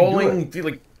like a anybody rolling, do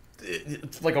it.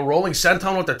 like a rolling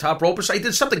senton with the top rope? He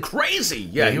did something crazy.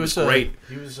 Yeah, he was great.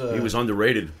 He was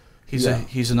underrated.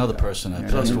 He's another person that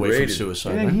passed away from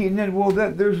suicide. And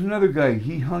then there's another guy.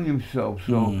 He hung himself.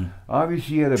 So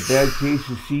obviously he had a bad case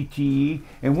of CTE.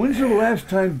 And when's the last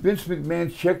time Vince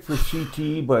McMahon checked for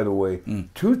CTE? By the way,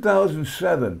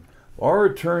 2007. Our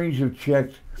attorneys have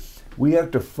checked. We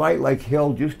have to fight like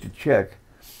hell just to check.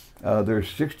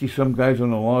 There's 60-some guys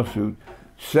on the lawsuit.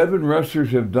 7 wrestlers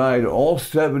have died. All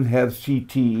 7 have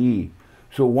CTE.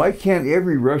 So why can't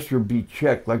every wrestler be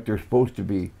checked like they're supposed to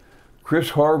be?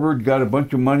 Chris Harvard got a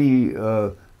bunch of money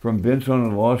from Vince on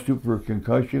a lawsuit for a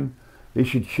concussion. They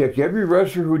should check every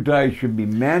wrestler who dies. Should be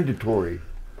mandatory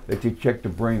that they check the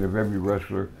brain of every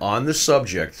wrestler. On the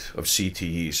subject of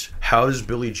CTEs, how does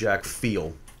Billy Jack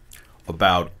feel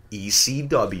about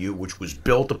ECW, which was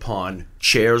built upon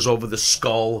chairs over the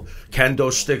skull,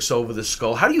 kendo sticks over the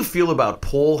skull? How do you feel about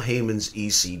Paul Heyman's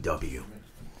ECW?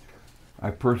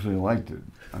 I personally liked it.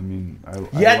 I mean,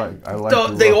 I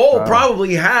like they all style.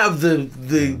 probably have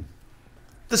the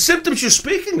symptoms you're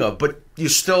speaking of, but you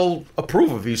still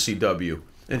approve of ECW.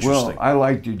 Interesting. Well, I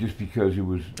liked it just because it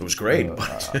was great,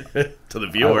 but to the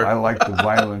viewer. I like the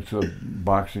violence of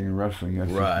boxing and wrestling.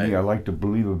 That's Right. just me. I like the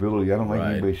believability. I don't like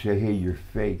Right. anybody say, "Hey, you're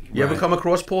fake." You ever come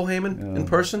across Paul Heyman in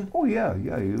person? Oh yeah.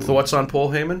 Thoughts on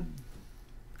Paul Heyman?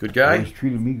 Good He guy? always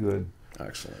treated me good.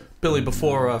 Excellent. Billy,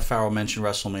 before Farrell mentioned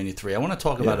WrestleMania 3, I want to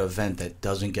talk about an event that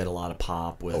doesn't get a lot of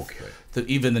pop with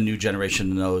even the new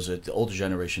generation knows it, the older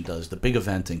generation does, the big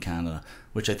event in Canada,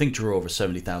 which I think drew over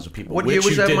 70,000 people. What year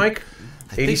was that, Mike?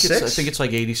 86? I think it's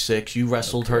like 86. You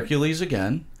wrestled Hercules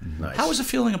again. Nice. How was it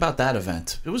feeling about that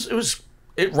event?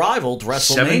 It rivaled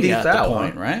WrestleMania at the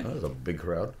point, right? That was a big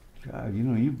crowd. God,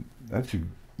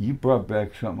 you brought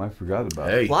back something I forgot about.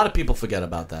 Hey. A lot of people forget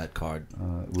about that card.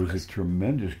 It was a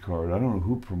tremendous card. I don't know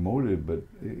who promoted it, but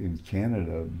in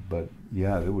Canada, but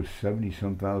yeah, there was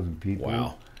 70-some thousand people.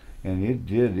 Wow. And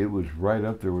it was right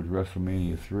up there with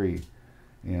WrestleMania 3.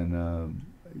 And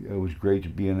it was great to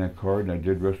be in that card, and I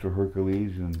did wrestle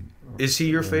Hercules. And is he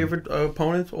your favorite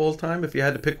opponent all the time? If you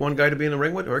had to pick one guy to be in the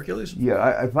ring with, Hercules?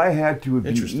 Yeah, if I had to,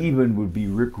 would be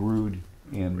Rick Rude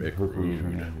and Hercules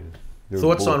Hernandez.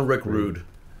 Thoughts on Rick Rude?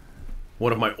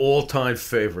 One of my all-time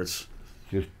favorites.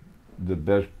 Just the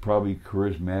best, probably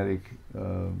charismatic.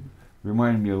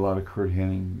 Reminded me a lot of Kurt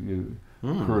Hennig.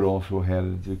 Kurt also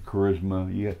had the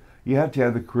charisma. You have to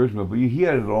have the charisma, but he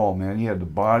had it all, man. He had the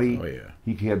body. Oh, yeah.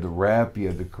 He had the rap. He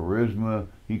had the charisma.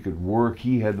 He could work.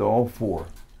 He had all four.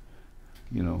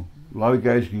 You know, a lot of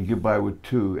guys can get by with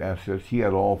 2 assets. He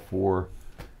had all 4.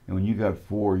 And when you got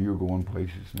 4, you're going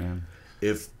places, man.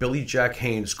 If Billy Jack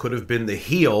Haynes could have been the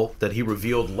heel that he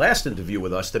revealed last interview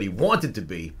with us that he wanted to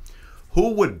be,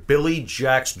 who would Billy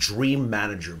Jack's dream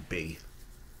manager be?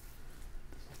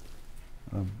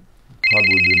 Probably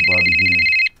would have been Bobby Heenan.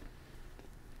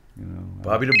 You know,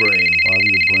 Bobby the Brain.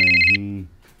 Bobby the Brain.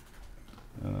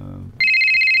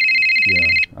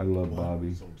 I love Bobby.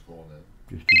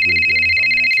 Just a great guy.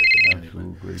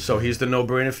 Absolute great So guy. he's the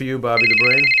no-brainer for you, Bobby the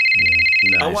Brain?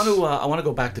 Yeah. Nice. I want to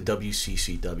go back to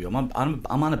WCCW.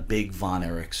 I'm on a big Von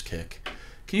Erichs kick.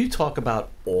 Can you talk about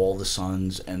all the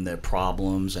Sons and their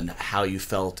problems and how you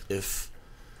felt if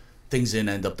things didn't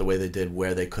end up the way they did,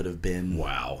 where they could have been?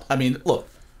 Wow. I mean, look,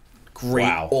 great,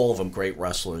 Wow. all of them great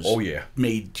wrestlers. Oh, yeah.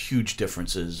 Made huge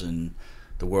differences in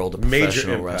the world of professional Major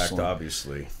impact, wrestling.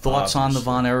 obviously. Thoughts on the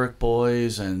Von Erich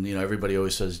boys? And, everybody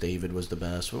always says David was the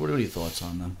best. What are your thoughts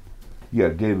on them? Yeah,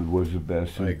 David was the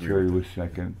best, I and agree Terry with was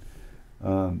second.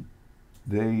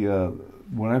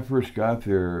 When I first got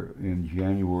there in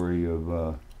January of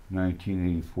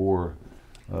 1984,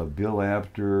 Bill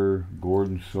Apter,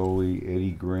 Gordon Soley,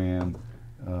 Eddie Graham,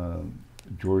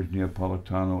 George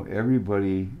Neapolitano,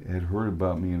 everybody had heard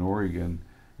about me in Oregon,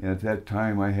 and at that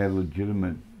time I had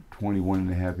legitimate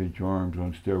 21.5-inch arms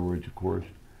on steroids, of course,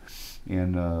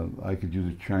 and I could do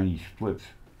the Chinese splits.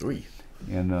 Three.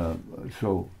 And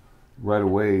so right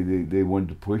away they wanted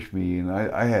to push me, and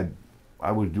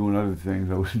I was doing other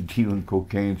things. I was dealing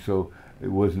cocaine, so I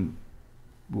wasn't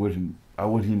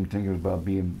even thinking about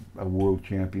being a world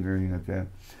champion or anything like that.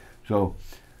 So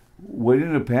what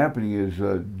ended up happening is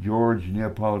George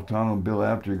Neapolitano and Bill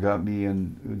Apter got me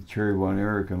and Terry Von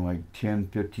Erich on like 10,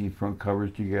 15 front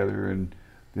covers together, and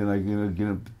then I get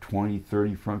up to 20,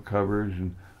 30 front covers,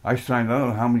 and I don't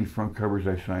know how many front covers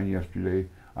I signed yesterday.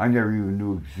 I never even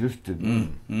knew existed.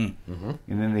 And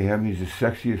then they had me as the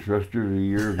sexiest wrestler of the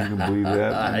year, if you can believe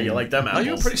that. You like them apples? Oh,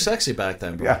 you were pretty sexy back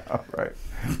then, bro. Yeah, right.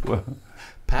 Well,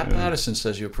 Pat Patterson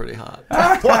says you're pretty hot.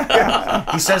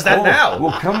 He says that now.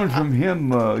 Well, coming from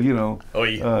him, Oh,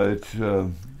 yeah. it's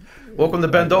Welcome to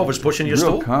Bend Over's pushing your real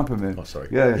stool. compliment. Oh, sorry.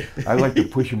 Yeah, I like to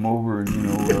push him over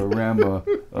and ram a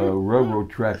railroad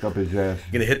track up his ass.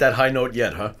 You gonna hit that high note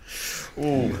yet, huh?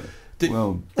 Ooh.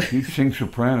 Well, he sings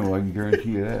soprano. I can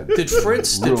guarantee you that. Did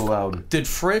Fritz real loud? Did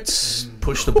Fritz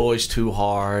push the boys too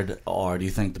hard, or do you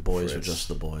think the boys are Fritz. just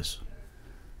the boys?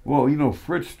 Well,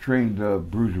 Fritz trained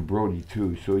Bruiser Brody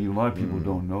too, so a lot of people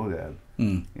don't know that.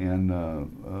 And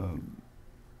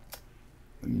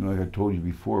like I told you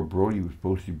before, Brody was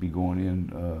supposed to be going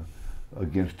in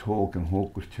against Hulk, and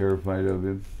Hulk was terrified of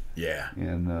him. Yeah.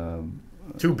 And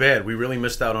Too bad. We really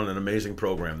missed out on an amazing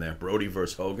program there. Brody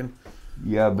versus Hogan.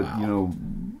 yeah, but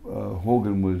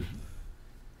Hogan was,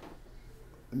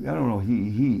 I don't know,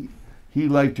 he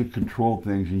liked to control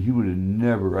things, and he would have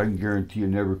never, I can guarantee you,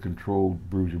 never controlled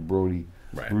Bruiser Brody.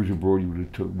 Right. Bruiser Brody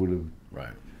would have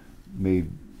Right. made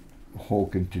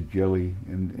Hulk into jelly,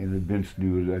 and Vince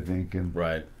knew it, I think. And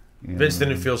Right. and, Vince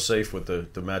didn't feel safe with the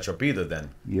matchup either then.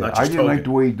 Yeah, Not I just didn't like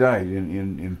Hogan. the way he died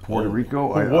in Puerto Oh,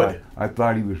 Rico. who would? I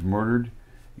thought he was murdered,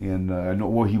 and I know,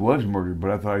 well, he was murdered, but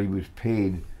I thought he was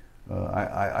paid.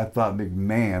 I thought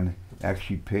McMahon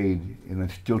actually paid, and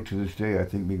still to this day, I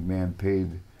think McMahon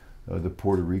paid the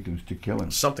Puerto Ricans to kill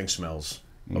him. Something smells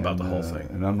about the whole thing.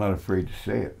 And I'm not afraid to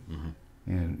say it.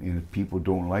 And if people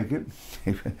don't like it,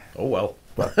 Oh, well.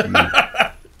 fuck you.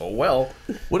 Oh, well.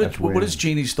 What That's is weird.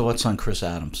 Jeannie's thoughts on Chris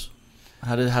Adams?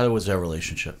 How was their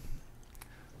relationship?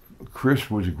 Chris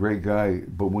was a great guy,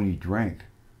 but when he drank,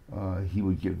 he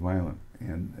would get violent,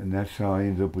 and that's how I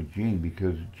ended up with Jean,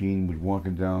 because Jean was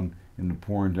walking down in the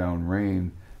pouring down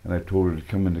rain, and I told her to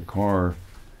come in the car,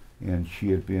 and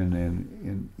she had been,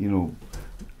 and you know,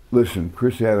 listen,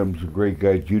 Chris Adams is a great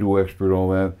guy, judo expert, all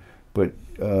that, but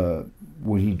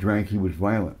when he drank, he was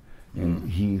violent,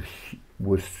 and she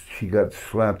got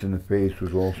slapped in the face,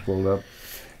 was all swelled up,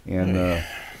 and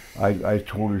I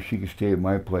told her she could stay at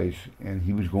my place, and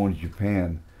he was going to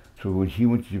Japan, so when she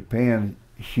went to Japan,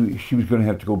 she was going to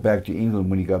have to go back to England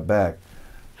when he got back.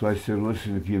 So I said,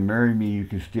 listen, if you marry me, you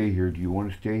can stay here. Do you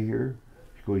want to stay here?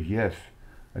 She goes, yes.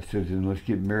 I said, then let's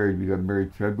get married. We got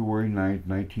married February 9th,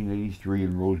 1983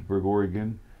 in Roseburg,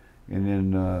 Oregon. And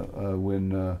then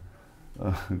when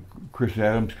Chris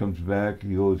Adams comes back,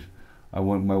 he goes, I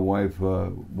want my wife,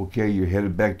 okay, you're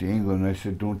headed back to England. And I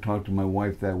said, don't talk to my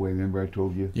wife that way. Remember I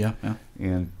told you? Yeah.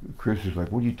 And Chris is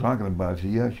like, what are you talking about? I said,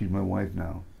 yeah, she's my wife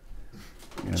now.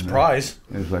 And, Surprise.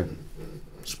 It was like...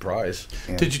 Surprise.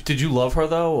 Did you love her,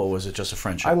 though, or was it just a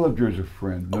friendship? I loved her as a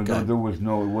friend. No, Okay. there was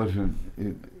no, it wasn't...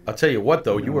 I'll tell you what,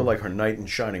 though, you were like her knight in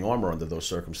shining armor under those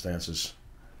circumstances.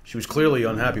 She was clearly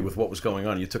unhappy with what was going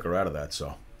on. You took her out of that,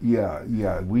 so...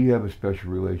 Yeah, we have a special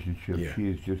relationship. Yeah. She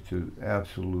is just an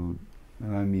absolute,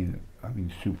 and I mean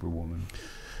superwoman.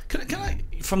 Can I?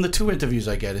 From the two interviews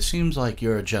I get, it seems like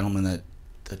you're a gentleman that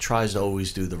tries to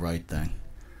always do the right thing,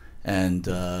 and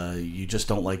you just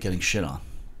don't like getting shit on.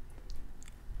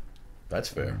 That's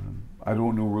fair. I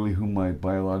don't know really who my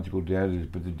biological dad is,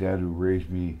 but the dad who raised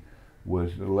me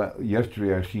was...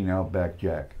 Yesterday I seen Outback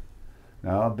Jack.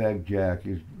 Now Outback Jack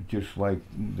is just like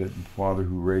the father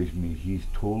who raised me. He's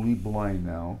totally blind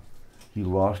now. He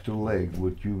lost a leg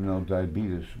with juvenile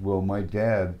diabetes. Well, my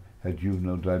dad had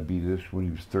juvenile diabetes when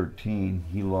he was 13.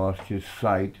 He lost his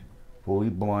sight, fully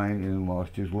blind, and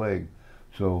lost his leg.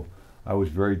 So I was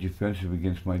very defensive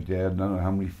against my dad. I don't know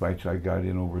how many fights I got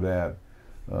in over that.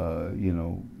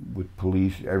 With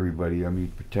police, everybody. I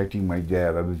mean, protecting my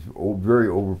dad. I was very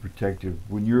overprotective.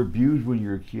 When you're abused when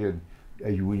you're a kid,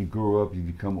 when you grow up, you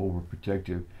become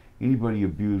overprotective. Anybody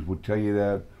abused will tell you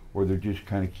that, or they're just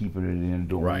kind of keeping it in and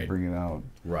don't want to bring it out.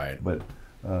 Right. But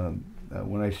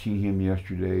when I seen him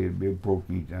yesterday, it broke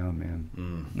me down, man.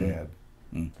 Bad.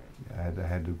 I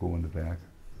had to go in the back.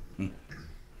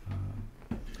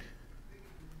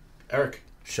 Eric,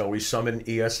 shall we summon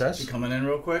ESS? You coming in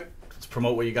real quick? Let's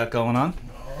promote what you got going on.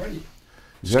 All right.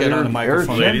 Just get on the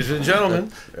microphone. Ladies and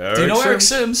gentlemen, Do you know Eric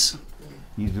Sims?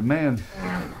 He's the man.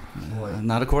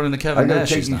 Not according to I Kevin gotta Nash.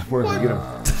 take He's these not. for him. Get him.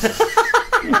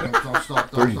 Don't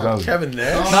stop. 30,000. Kevin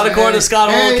Nash. Not according to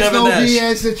Scott Hall, Hey, Kevin it's Nash. no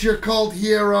BS. It's your cult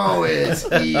hero. It's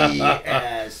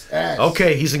ESS.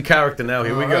 Okay, he's in character now.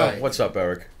 Here we All go. right. What's up,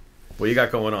 Eric? What you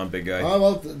got going on, big guy?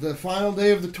 Well, the final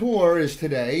day of the tour is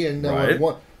today, and Right.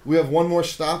 we have one more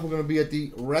stop. We're going to be at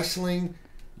the Wrestling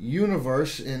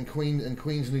Universe in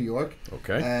Queens, New York.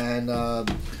 Okay. And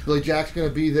Billy Jack's going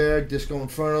to be there. Disco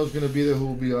Inferno's going to be there. Who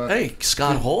will be? Hey,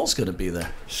 Scott Hall's going to be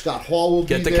there. Scott Hall will be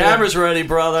Get there. the cameras ready,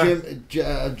 brother.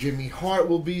 Jimmy Hart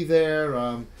will be there.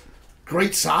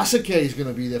 Great Sasuke is going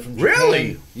to be there from Japan.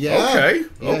 Really? Yeah. Okay.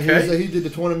 Yeah, Okay. he did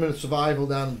the Tournament of Survival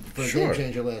down for Sure. Game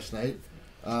Changer last night.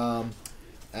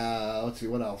 Let's see,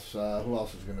 what else? Who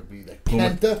else is going to be there? Puma.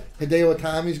 Kenta Hideo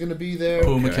Itami's going to be there.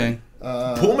 Puma Okay. King.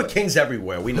 Puma King's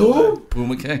everywhere. We know Who? that.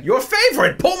 Puma King. Your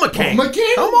favorite, Puma King. Puma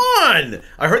King? Come on.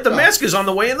 I heard the mask is on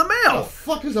the way in the What the mail.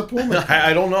 fuck is a Puma King?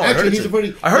 I don't know. Actually, he's a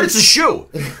pretty... I heard it's a shoe.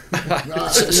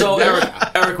 So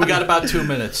Eric, we got about 2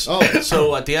 minutes. Oh.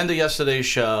 So at the end of yesterday's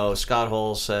show, Scott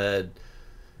Hall said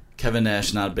Kevin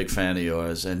Nash not a big fan of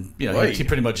yours, and Right. he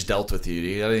pretty much dealt with you.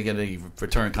 You didn't get any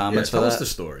return Yeah, comments for tell us that. the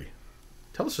story.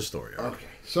 Tell us the story, Eric. Okay,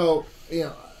 so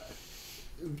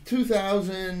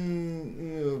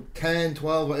 2010,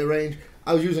 12 range.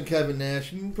 I was using Kevin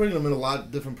Nash, and bringing him in a lot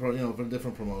of different, for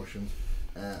different promotions.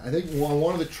 I think on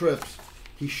one of the trips,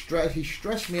 he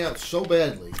stressed me out so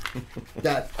badly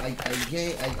that I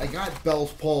got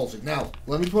Bell's palsy. Now,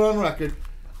 let me put on record.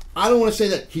 I don't want to say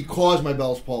that he caused my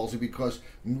Bell's palsy, because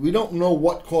we don't know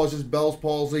what causes Bell's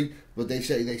palsy, but they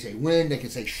say wind, they can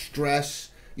say stress,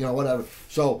 whatever.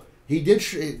 So he did.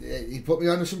 He put me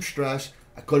under some stress.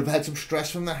 I could have had some stress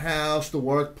from the house, the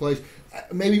workplace,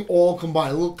 maybe all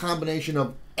combined. A little combination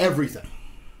of everything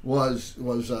was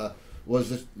the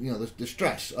the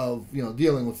stress of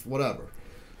dealing with whatever.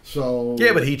 So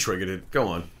Yeah, but he triggered it. Go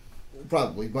on.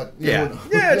 probably, but Yeah. who knows?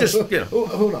 Yeah, just,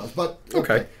 who knows? But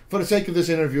Okay. for the sake of this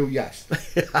interview, yes.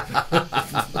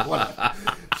 Whatever.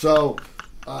 So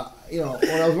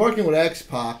when I was working with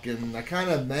X-Pac, and I kind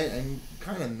of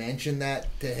mentioned that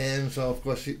to him. So of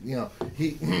course, he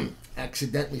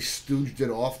accidentally stooged it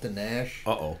off to Nash.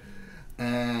 Uh-oh.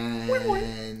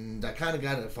 And I kind of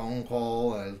got a phone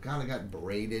call. I kind of got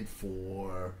berated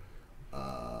for.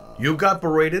 You got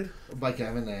berated by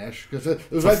Kevin Nash because it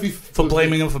was right before for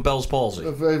blaming him for Bell's palsy.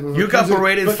 You got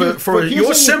berated for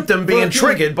your symptom being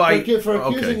triggered by for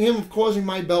accusing him of causing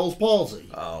my Bell's palsy.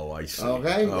 Oh, I see.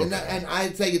 Okay, and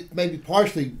I'd say it may be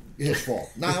partially his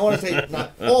fault. Now I want to say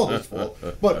not all his fault,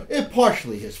 but it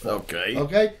partially his fault.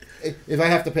 Okay. If I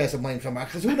have to pass the blame to somebody,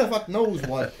 because who the fuck knows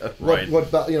what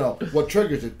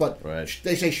triggers it? But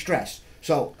they say stress.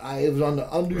 So it was under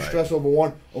undue stress over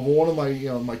one of my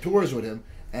my tours with him,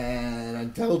 and I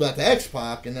told that to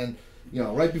X-Pac, and then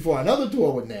right before another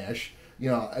tour with Nash,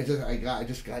 I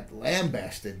just got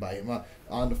lambasted by him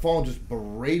on the phone, just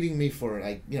berating me for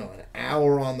an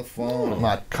hour on the phone. I'm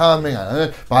not coming,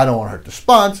 but I don't want to hurt the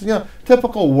sponsor.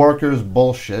 Typical workers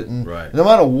bullshit, and no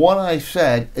matter what I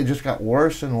said, it just got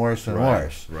worse and worse and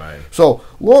worse. Right. So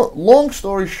long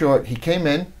story short, he came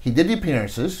in, he did the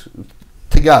appearances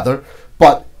together.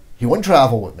 But he wouldn't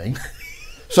travel with me,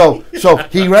 so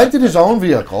he rented his own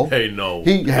vehicle. See,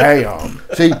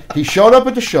 he showed up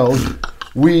at the shows.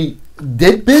 We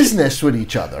did business with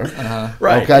each other.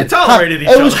 Right. Okay. You tolerated each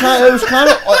other.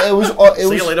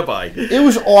 See you later, bye. It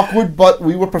was awkward, but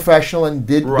we were professional and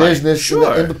did business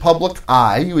in the public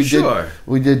eye.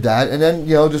 We did that, and then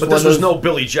just. But this was no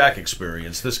Billy Jack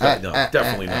experience. This guy, no,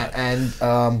 definitely not. And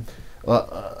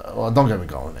well, don't get me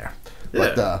going there.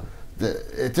 Yeah. But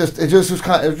it just was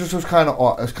kind of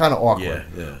awkward.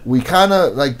 Yeah. We kind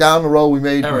of down the road we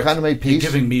kind of made peace.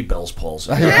 You're giving me Bell's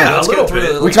palsy. Yeah, let's get through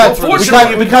it. We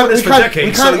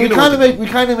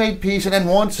kind of made peace, and then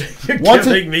once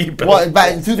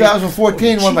back in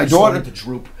 2014 when my daughter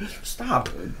stop.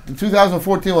 In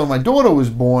 2014 when my daughter was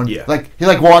born, he wiped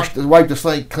the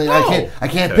slate clean. I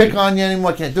can't pick on you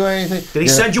anymore. I can't do anything. Did he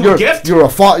send you a gift? You're a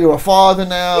father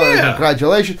now. Yeah.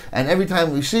 Congratulations. And every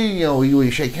time we see we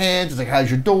shake hands. It's like,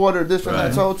 how's your daughter? This and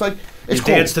that. So it's like, it's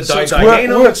cool. Dance to it's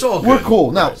all good. We're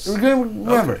cool. Now,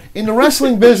 remember, in the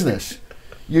wrestling business,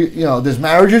 there's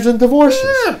marriages and divorces.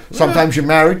 Yeah, sometimes you're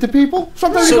married to people.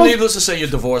 Sometimes so needless to say, you're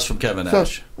divorced from Kevin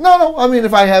Nash. No. I mean,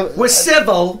 if I have... We're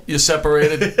civil. You're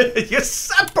separated? You're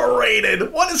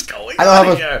separated. What is going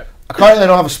on here? Currently, I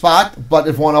don't have a spot, but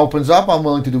if one opens up, I'm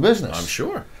willing to do business. I'm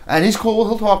sure. And he's cool.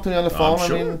 He'll talk to me on the phone. I'm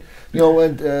sure. I mean...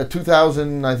 in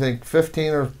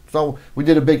 2015 or so, we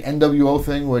did a big NWO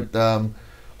thing with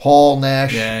Hall,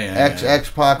 Nash,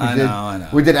 X-Pac.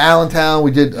 We did Allentown.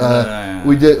 We did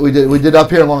we did up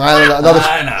here in Long Island.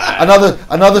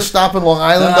 Another stop in Long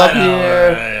Island up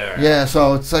here. Yeah,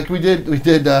 so it's like we did.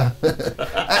 I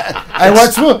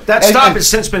went through. That stop has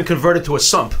since been converted to a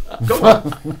sump. Go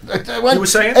on. You were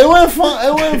saying it went fine.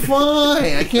 It went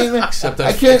fine. I can't. Except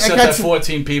that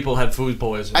 14 people had food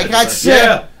poisoning. I got sick.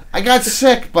 Yeah. I got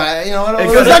sick, but let's not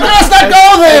go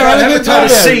there. I didn't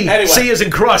get C. Anyway. C is in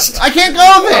crust. I can't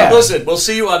go there. Listen, we'll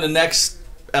see you on the next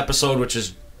episode, which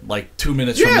is like 2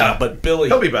 minutes from now. But Billy,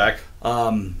 he'll be back.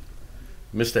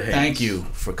 Mr. Haynes, thank you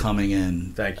for coming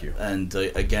in. Thank you. And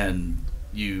again,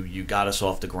 you got us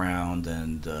off the ground,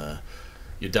 and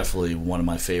you're definitely one of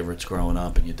my favorites growing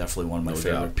up, and you're definitely one of my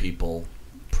favorite people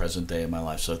present day in my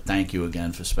life. So thank you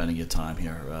again for spending your time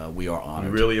here. We are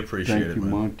honored. We really appreciate it. Thank you,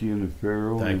 Monty and the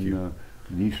Pharaoh. Thank you.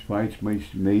 These fights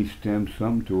may stem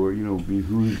some to be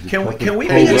who's the can we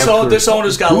be this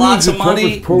owner's got lots of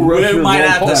money. We might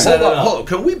have to set it up.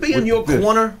 Can we be in your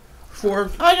corner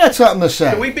for? I got something to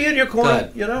say. Can we be in your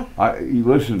corner?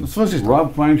 Listen.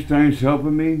 Rob Feinstein's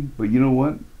helping me, but you know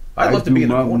what? I'd love to be in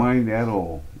the corner. I do not mind at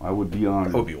all. I would be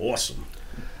honored. That would be awesome.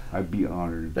 I'd be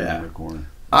honored to be in the corner.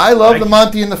 I love the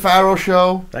Monty and the Pharaoh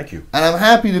show. Thank you. And I'm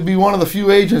happy to be one of the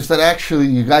few agents that actually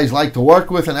you guys like to work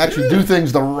with and actually do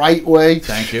things the right way.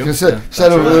 Thank you.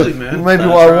 Instead of maybe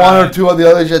one or two of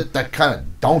the others that kind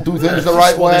of don't do things the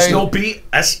right way. There's no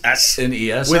BSS in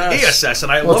ESS. With ESS,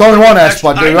 and I love it's only one S,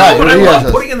 but you're right. But I love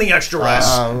putting in the extra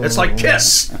S. It's like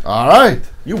KISS. All right.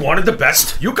 You wanted the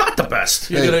best. You got the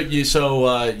best.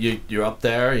 You're up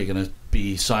there. You're gonna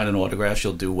be signing autographs.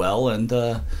 You'll do well, and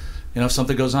if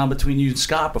something goes on between you and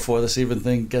Scott before this even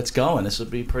thing gets going, this would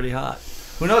be pretty hot.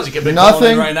 Who knows? You could be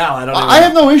calling in right now. I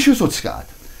have no issues with Scott.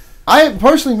 I'm not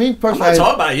talking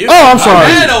about you. Oh, I'm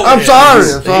sorry. I'm sorry.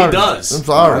 He does. I'm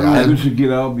sorry. This should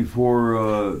get out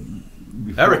before.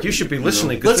 Eric, you should be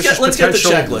listening. Let's get the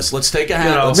checklist. Let's take a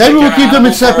hand. Maybe we'll keep them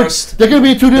in separate. They're going to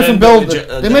be in two different buildings.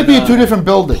 They may be in two different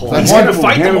buildings. He's going to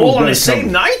fight them all on the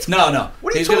same night? No. What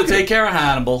What are you He's going to talking take care of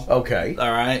Hannibal. Okay.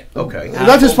 All right. Okay.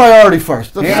 That's his priority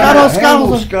first.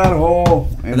 Scott Hall,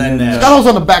 and then, then Scott Hall's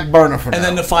on the back burner for now. And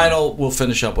then the final, we'll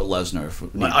finish up with Lesnar.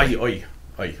 We're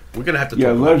going to have to yeah,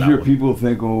 talk about that Lesnar. one. People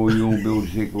think, oh, you won't be able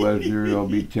to take Lesnar. I'll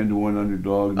be 10-1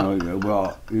 underdog. No,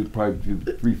 well, it'll probably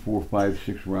be 3, 4, 5,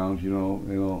 6 rounds. You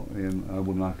know, and I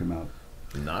will knock him out.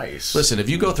 Nice. Listen, if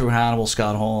you go through Hannibal,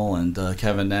 Scott Hall, and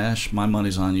Kevin Nash, my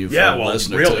money's on you for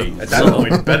Lesnar, really, too. at that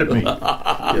point, it better be. You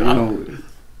know,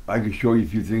 I can show you a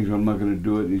few things. I'm not going to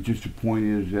do it. It's just the point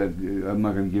is that I'm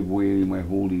not going to give away any of my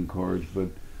holding cards. But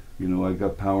you know, I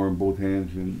got power in both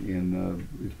hands, and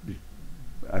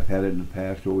I've had it in the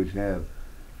past, always have.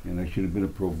 And I should have been a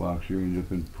pro boxer. Ended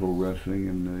up in pro wrestling,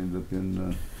 and ended up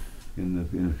in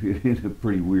a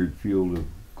pretty weird field of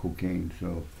cocaine.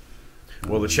 So.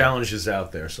 Well, the challenge is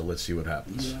out there, so let's see what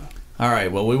happens. Yeah. All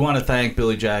right. Well, we want to thank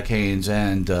Billy Jack Haynes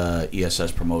and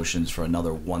ESS Promotions for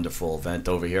another wonderful event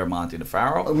over here, Monty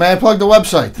DeFaro. May I plug the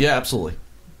website? Yeah, absolutely.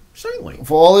 Certainly.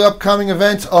 For all the upcoming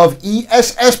events of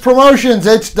ESS Promotions,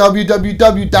 it's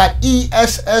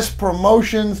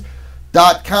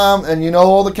www.esspromotions.com, and you know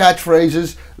all the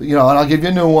catchphrases. You know, and I'll give you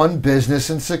a new one: business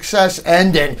and success,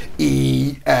 and then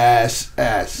ESS.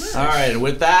 All right, and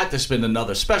with that, this has been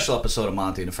another special episode of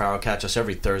Monty and DeFaro. Catch us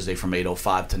every Thursday from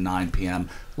 8:05 to 9 p.m.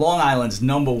 Long Island's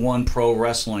 #1 pro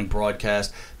wrestling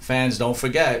broadcast. Fans, don't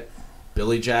forget,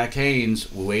 Billy Jack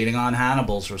Haynes, we're waiting on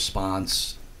Hannibal's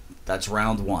response. That's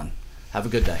round 1. Have a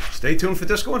good day. Stay tuned for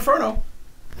Disco Inferno.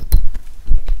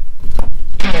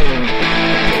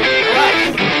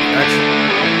 Excellent.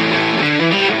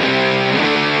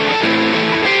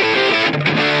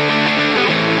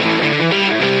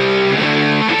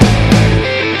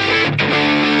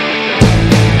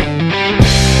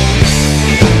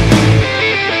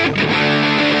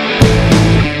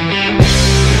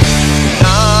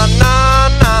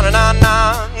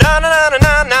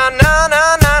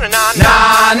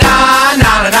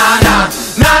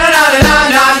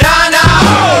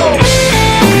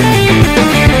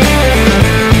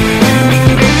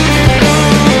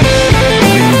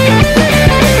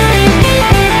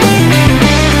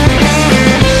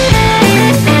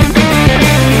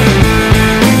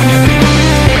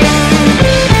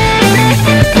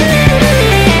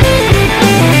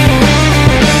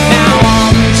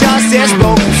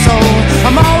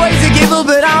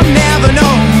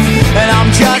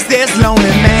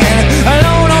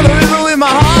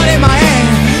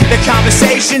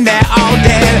 Conversation, they're all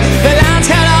dead. The lines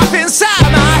cut off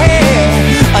inside my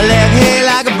head. I left here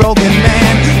like a broken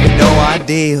man with no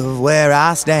idea of where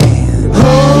I stand.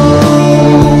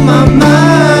 Oh, my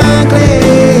mind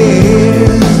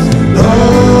clears.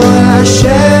 Oh, I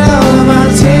shed all my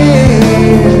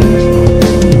tears.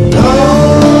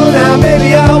 Oh, now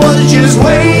baby, I was just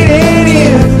waiting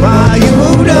here while you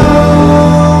moved on.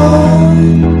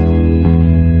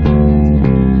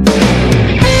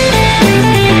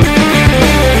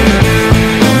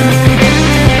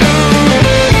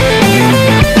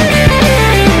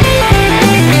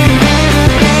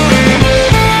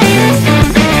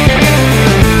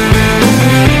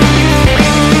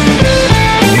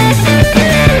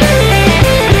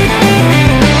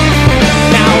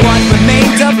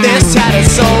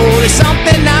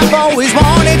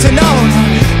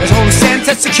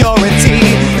 Security,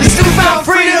 this newfound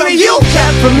freedom you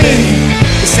kept from me.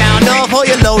 The sound of all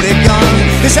your loaded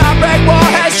guns. This outbreak war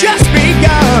has just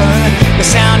begun. The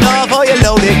sound of all your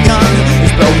loaded guns.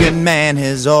 This broken man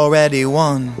has already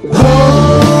won.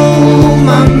 Oh,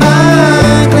 my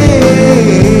mind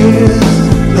clears.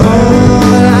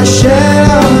 Lord, I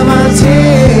shed all my